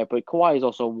went quiet, but Kawhi has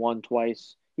also won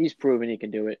twice. He's proven he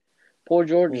can do it. Paul Yeah.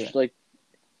 George, like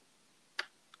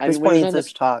I At this mean when he point, was it's on the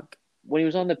just talk.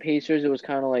 Pacers, it was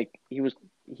kind of like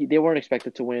they weren't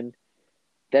expected to win.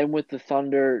 Then with the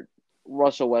Thunder,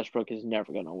 Russell Westbrook is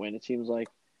never gonna win. It seems like.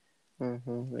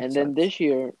 It And then sucks. this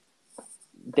year,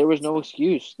 there was no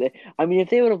excuse. I mean, if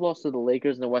they would have lost to the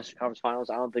Lakers in the Western Conference Finals,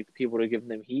 I don't think people would have given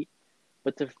them heat.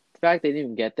 But the fact they didn't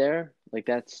even get there, like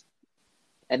that's,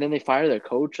 and then they fire their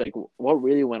coach. Like, what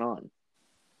really went on?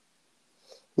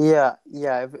 Yeah,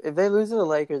 yeah. If they lose to the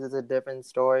Lakers, it's a different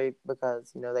story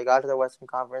because they got to the Western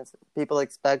Conference. People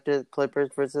expected Clippers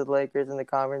versus Lakers in the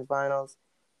conference finals,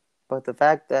 but the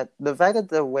fact that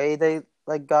the way they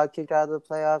like got kicked out of the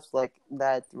playoffs, like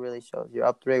that really shows you're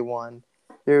up 3-1,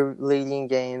 you're leading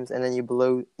games, and then you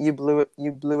blew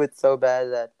it so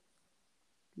bad that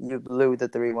you blew the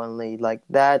 3-1 lead. Like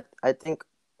that, I think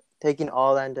taking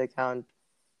all that into account,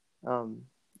 um,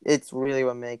 it's really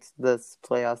what makes this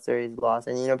playoff series lost.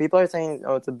 And people are saying,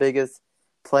 "Oh, it's the biggest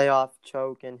playoff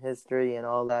choke in history" and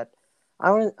all that. I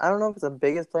don't know if it's the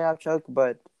biggest playoff choke,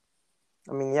 but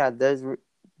I mean, yeah,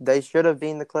 they should have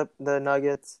been the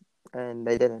Nuggets, and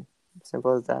they didn't.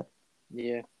 Simple as that.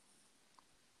 Yeah,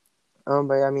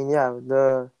 But I mean, yeah,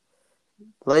 the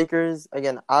Lakers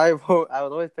again. I was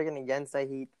always picking against the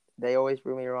Heat. They always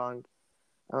prove me wrong.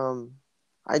 Um,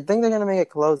 I think they're gonna make it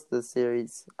close this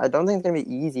series. I don't think it's gonna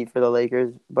be easy for the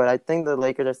Lakers, but I think the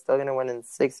Lakers are still gonna win in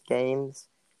 6 games.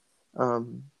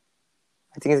 Um,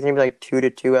 I think it's gonna be like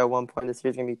 2-2 at one point. The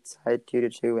series is gonna be tied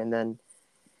 2-2, and then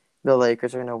the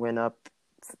Lakers are gonna win up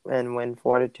and win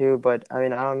 4-2. But I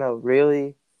mean, I don't know.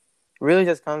 Really,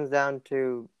 just comes down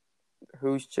to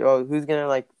who's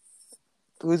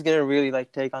gonna really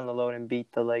like take on the load and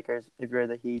beat the Lakers if you're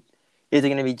the Heat. Is it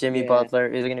gonna be Jimmy yeah. Butler?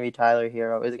 Is it gonna be Tyler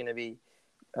Hero? Is it gonna be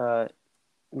uh,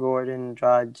 Gordon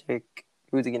Dragic?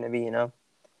 Who's it gonna be?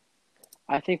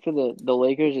 I think for the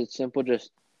Lakers, it's simple.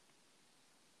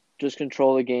 Just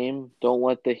control the game. Don't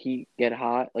let the Heat get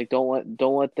hot. Like don't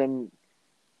let them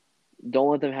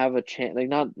have a chance. Like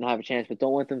not have a chance, but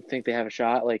don't let them think they have a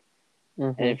shot. Like.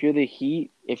 And Mm-hmm. if you're the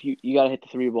Heat, if you gotta hit the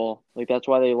 3 ball, like that's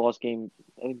why they lost I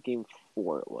think game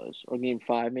 4 it was, or game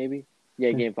 5 maybe.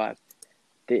 Yeah, game 5.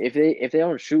 If they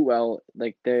don't shoot well,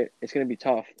 like it's gonna be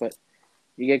tough. But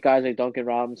you get guys like Duncan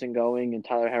Robinson going and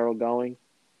Tyler Harrell going,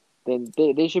 then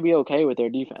they should be okay with their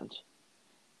defense.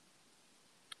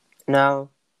 Now,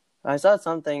 I saw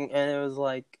something and it was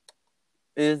like,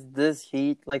 is this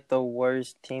Heat like the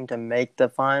worst team to make the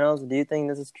finals? Do you think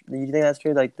this is? Do you think that's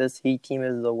true? Like this Heat team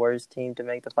is the worst team to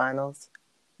make the finals?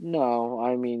 No,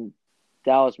 I mean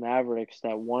Dallas Mavericks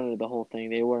that wanted the whole thing.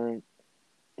 They weren't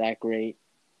that great.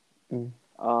 Mm.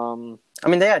 Um, I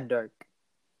mean, they had Dirk,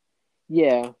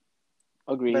 yeah,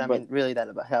 but agreed. I But mean, really, that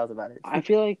was about it. I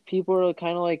feel like people are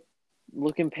kind of like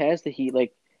looking past the Heat,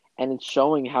 like, and it's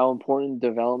showing how important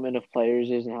development of players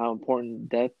is and how important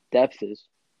depth is.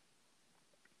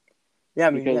 Yeah,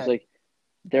 I mean, Because yeah, like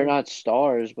they're not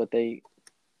stars, but they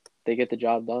get the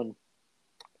job done.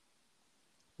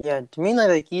 yeah. To me, like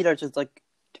the Heat are just like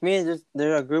to me, it's just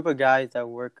they're a group of guys that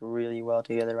work really well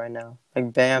together right now.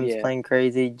 Like Bam's Yeah, playing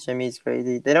crazy, Jimmy's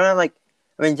crazy. They don't have like,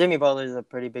 I mean, Jimmy Butler's a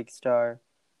pretty big star.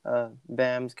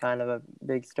 Bam's kind of a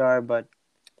big star, but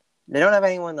they don't have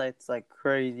anyone that's like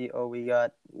crazy. Oh, we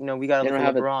got to they look don't at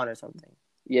have a LeBron or something.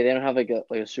 yeah they don't have like a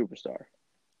superstar.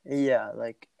 Yeah,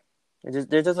 like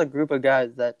they're just a group of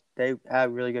guys that they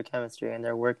have really good chemistry and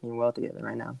they're working well together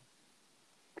right now.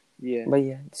 Yeah, But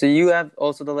yeah, so you have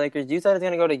also the Lakers. You said it's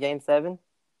gonna go to Game 7.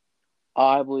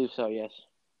 I believe so. Yes.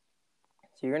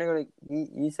 So you're gonna go to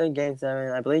you said Game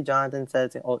 7. I believe Jonathan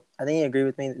said I think he agreed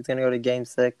with me. It's gonna go to Game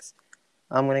 6.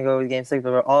 I'm gonna go with Game 6,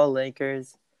 but we're all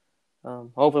Lakers.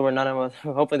 Hopefully we're none of us.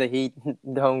 Hopefully the Heat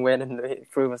don't win and they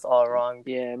prove us all wrong.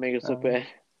 Yeah, make us look Um, bad.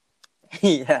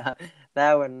 yeah,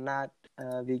 that would not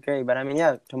be great. But I mean,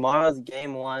 yeah, tomorrow's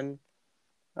Game 1.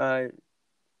 Uh,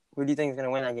 who do you think is gonna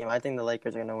win that game? I think the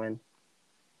Lakers are gonna win.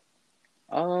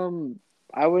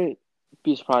 I wouldn't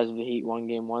be surprised if the Heat won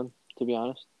Game 1. To be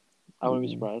honest, I wouldn't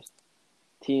be Mm-hmm. surprised.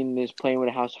 Team is playing with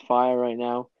a house of fire right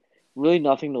now. Really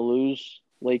nothing to lose.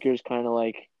 Lakers kind of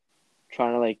like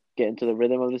trying to like get into the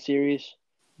rhythm of the series.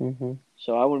 Mm-hmm.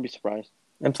 So I wouldn't be surprised.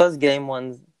 And plus, Game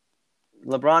 1's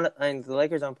LeBron. I mean, the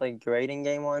Lakers don't play great in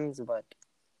Game 1s, but.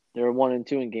 They're 1-2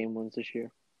 in Game 1s this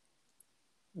year.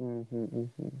 Mm-hmm,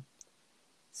 mm-hmm.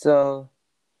 So,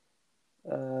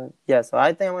 yeah. So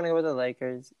I think I'm gonna go with the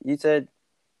Lakers. You said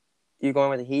you're going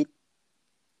with the Heat.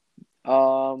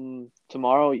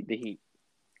 Tomorrow the Heat.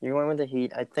 You're going with the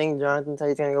Heat. I think Jonathan said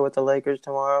he's gonna go with the Lakers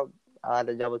tomorrow. I had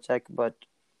to double check, but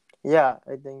yeah,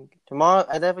 I think tomorrow.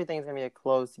 I definitely think it's gonna be a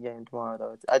close game tomorrow,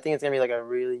 though. I think it's gonna be like a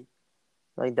really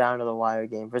like down to the wire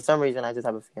game. For some reason, I just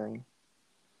have a feeling.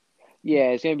 Yeah,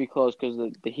 it's gonna be close because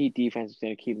the Heat defense is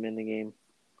gonna keep them in the game.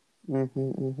 Mm-hmm,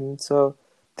 mm-hmm. So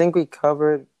I think we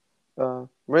covered.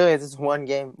 Really, it's just one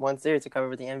game, one series to cover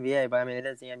with the NBA, but I mean, it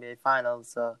is the NBA Finals,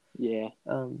 so Yeah.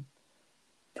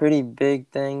 Pretty big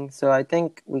thing. So I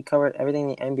think we covered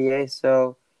everything in the NBA.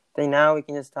 So I think now we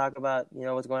can just talk about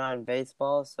what's going on in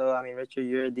baseball. So I mean, Richard,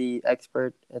 you're the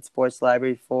expert at Sports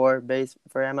Library for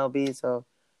MLB. So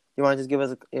you want to just give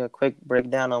us a quick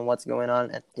breakdown on what's going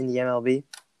on in the MLB?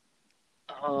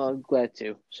 Glad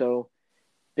to. So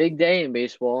big day in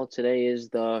baseball. Today is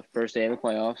the first day of the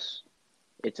playoffs.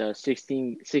 It's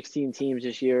 16 teams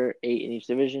this year, 8 in each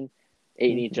division,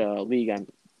 8 in each league, I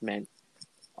meant.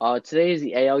 Today is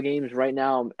the AL games. Right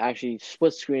now, I'm actually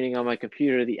split screening on my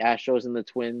computer the Astros and the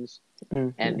Twins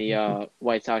and the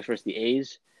White Sox versus the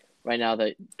A's. Right now,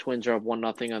 the Twins are up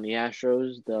 1-0 on the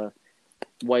Astros. The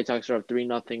White Sox are up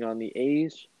 3-0 on the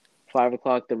A's. 5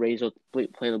 o'clock, the Rays will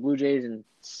play the Blue Jays, and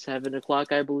 7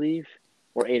 o'clock, I believe,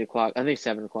 or 8 o'clock. I think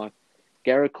 7 o'clock.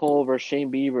 Garrett Cole versus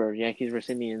Shane Bieber, Yankees versus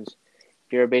Indians.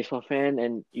 If you're a baseball fan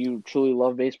and you truly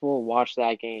love baseball, watch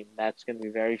that game. That's going to be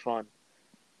very fun.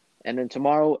 And then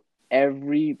tomorrow,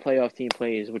 every playoff team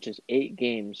plays, which is 8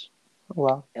 games.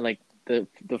 Wow. And like the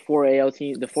 4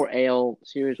 AL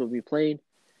series will be played.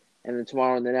 And then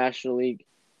tomorrow in the National League,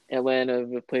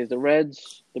 Atlanta plays the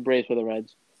Reds, the Braves play the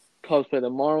Reds. Cubs play the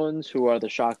Marlins, who are the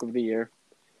shock of the year.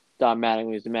 Don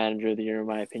Mattingly is the manager of the year, in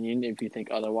my opinion. If you think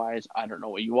otherwise, I don't know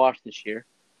what you watched this year.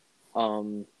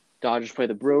 Dodgers play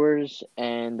the Brewers,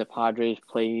 and the Padres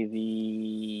play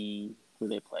the... Who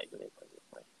they play?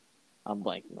 I'm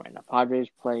blanking right now. Padres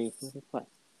play... Who do they play?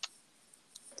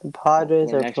 The Padres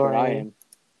What an are expert I playing.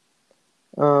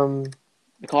 am.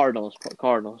 The Cardinals.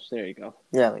 Cardinals. There you go.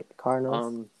 Yeah, like the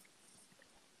Cardinals.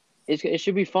 It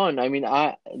should be fun. I mean,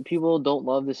 people don't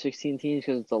love the 16 teams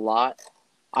because it's a lot.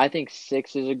 I think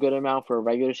 6 is a good amount for a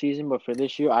regular season, but for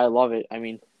this year, I love it. I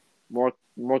mean, more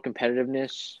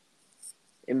competitiveness.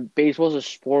 And baseball is a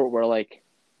sport where like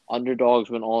underdogs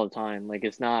win all the time. Like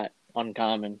it's not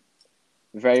uncommon.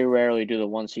 Very rarely do the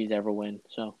one seeds ever win.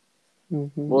 So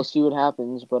we'll see what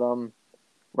happens. But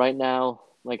right now,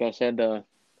 like I said, the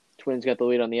Twins got the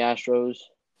lead on the Astros,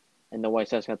 and the White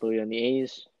Sox got the lead on the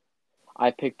A's.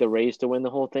 I picked the Rays to win the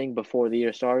whole thing before the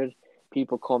year started.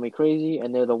 People call me crazy,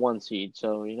 and they're the 1 seed.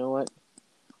 So you know what?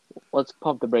 let's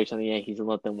pump the brakes on the Yankees and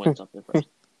let them win something first.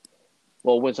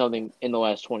 Well, win something in the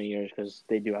last 20 years because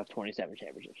they do have 27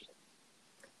 championships.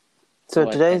 So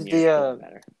The last 10 years, for that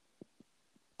matter.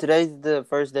 today's the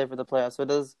first day for the playoffs.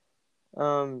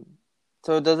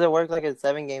 So does it work like a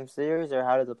 7-game series, or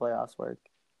how does the playoffs work?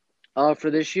 For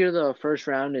this year, the first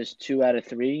round is 2 out of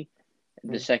 3.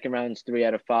 The second round is 3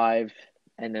 out of 5,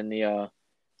 and then the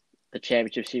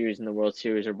championship series and the World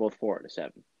Series are both 4 out of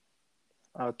 7.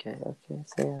 Okay. So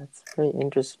yeah, it's pretty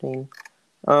interesting.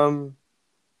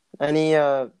 Any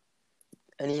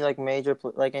like major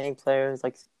like any players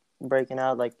like breaking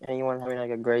out, like anyone having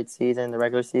like a great season in the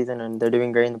regular season and they're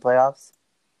doing great in the playoffs?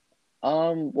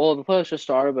 Well, the playoffs just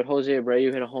started, but Jose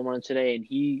Abreu hit a home run today, and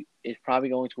he is probably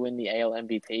going to win the AL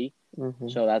MVP. Mm-hmm.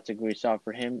 So that's a great start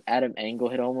for him. Adam Engel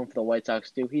hit a home run for the White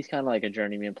Sox too. He's kind of like a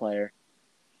journeyman player.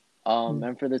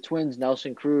 And for the Twins,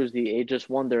 Nelson Cruz, the ageless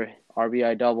wonder,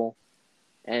 RBI double,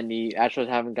 and the Astros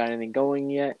haven't got anything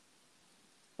going yet.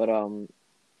 But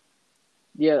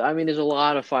yeah, I mean, there's a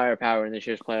lot of firepower in this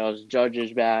year's playoffs. Judge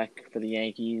is back for the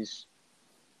Yankees.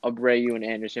 Abreu and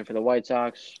Anderson for the White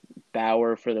Sox.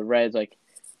 Bauer for the Reds. Like,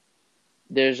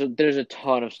 there's a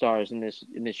ton of stars in this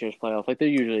year's playoff, like there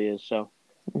usually is. So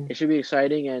it should be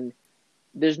exciting, and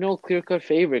there's no clear-cut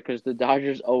favorite because the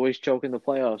Dodgers always choke in the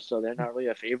playoffs, so they're not really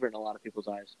a favorite in a lot of people's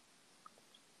eyes.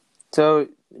 So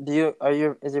is your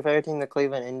favorite team the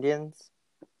Cleveland Indians?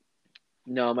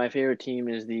 No, my favorite team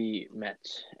is the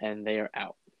Mets, and they are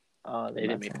out. Oh, they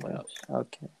didn't make playoffs.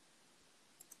 Okay.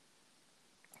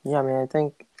 Yeah, I mean, I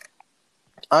think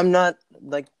I'm not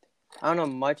like I don't know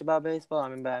much about baseball.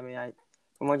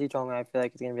 From what you told me, I feel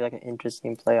like it's gonna be like an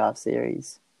interesting playoff season.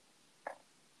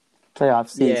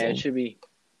 Yeah, it should be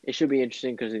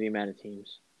interesting because of the amount of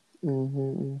teams.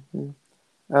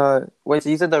 Wait, so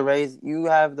you said the Rays? You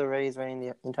have the Rays winning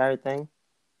the entire thing?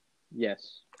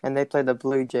 Yes. And they play the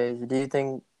Blue Jays. Do you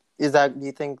think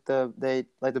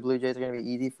the Blue Jays are gonna be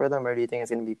easy for them, or do you think it's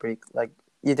gonna be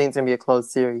you think it's gonna be a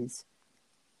close series?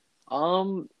 I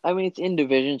mean, it's in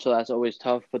division, so that's always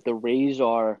tough. But the Rays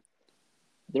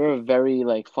they're a very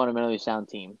fundamentally sound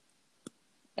team,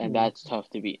 and that's tough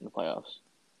to beat in the playoffs.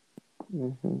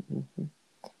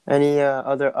 Any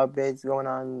other updates going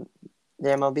on the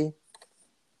MLB?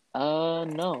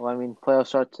 No. I mean, playoffs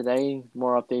start today.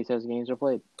 More updates as games are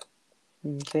played.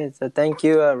 Okay, so thank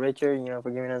you, Richard, for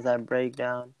giving us that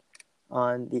breakdown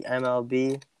on the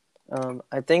MLB.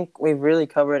 I think we've really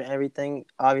covered everything.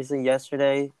 Obviously,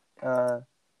 yesterday, the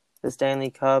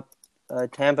Stanley Cup,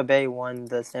 Tampa Bay won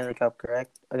the Stanley Cup,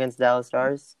 correct? Against Dallas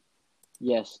Stars?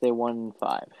 Yes, they won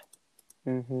 5.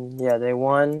 Yeah, they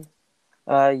won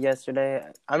yesterday.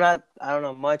 I don't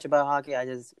know much about hockey. I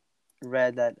just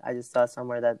saw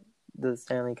somewhere that the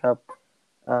Stanley Cup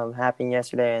happened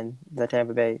yesterday, and the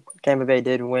Tampa Bay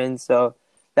did win, so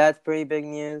that's pretty big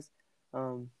news.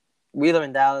 We live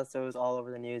in Dallas, so it was all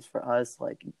over the news for us.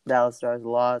 Like, Dallas Stars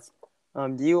lost.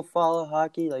 Do you follow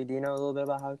hockey? Like, do you know a little bit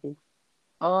about hockey?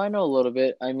 Oh, I know a little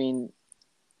bit. I mean,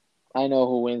 I know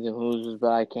who wins and who loses,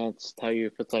 but I can't tell you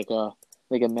if it's like a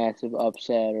massive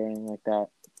upset or anything like that.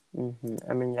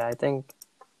 I mean, yeah, I think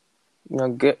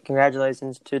good.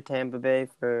 Congratulations to Tampa Bay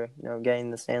for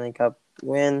getting the Stanley Cup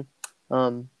win.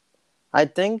 I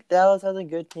think Dallas has a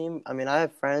good team. I mean, I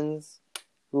have friends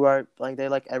who are they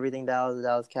like everything Dallas, the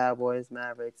Dallas Cowboys,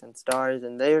 Mavericks, and Stars,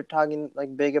 and they're talking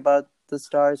big about the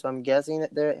Stars. So I'm guessing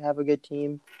that they have a good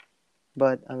team.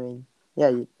 But I mean, yeah,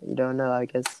 you don't know, I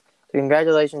guess. So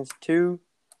congratulations to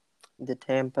the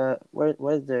Tampa. What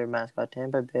is their mascot?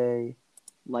 Tampa Bay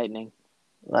Lightning.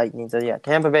 So yeah,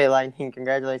 Tampa Bay Lightning.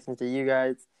 Congratulations to you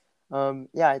guys.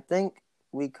 Yeah, I think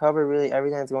we covered really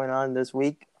everything that's going on this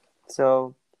week.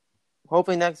 So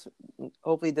hopefully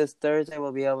this Thursday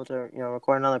we'll be able to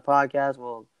record another podcast.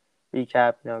 We'll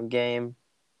recap game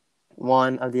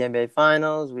 1 of the NBA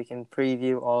Finals. We can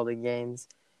preview all the games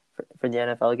for the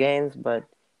NFL games, but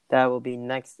that will be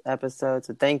next episode.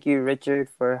 So thank you, Richard,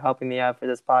 for helping me out for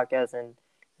this podcast and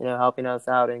helping us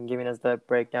out and giving us the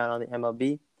breakdown on the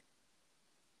MLB.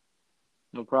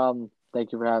 No problem.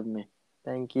 Thank you for having me.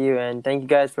 Thank you, and thank you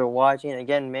guys for watching.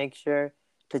 Again, make sure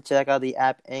to check out the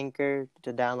app Anchor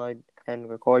to download and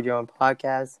record your own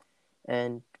podcast,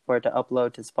 and for it to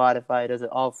upload to Spotify. It does it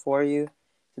all for you.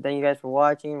 So thank you guys for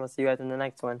watching. We'll see you guys in the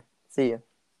next one. See you.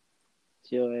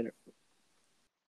 See you later.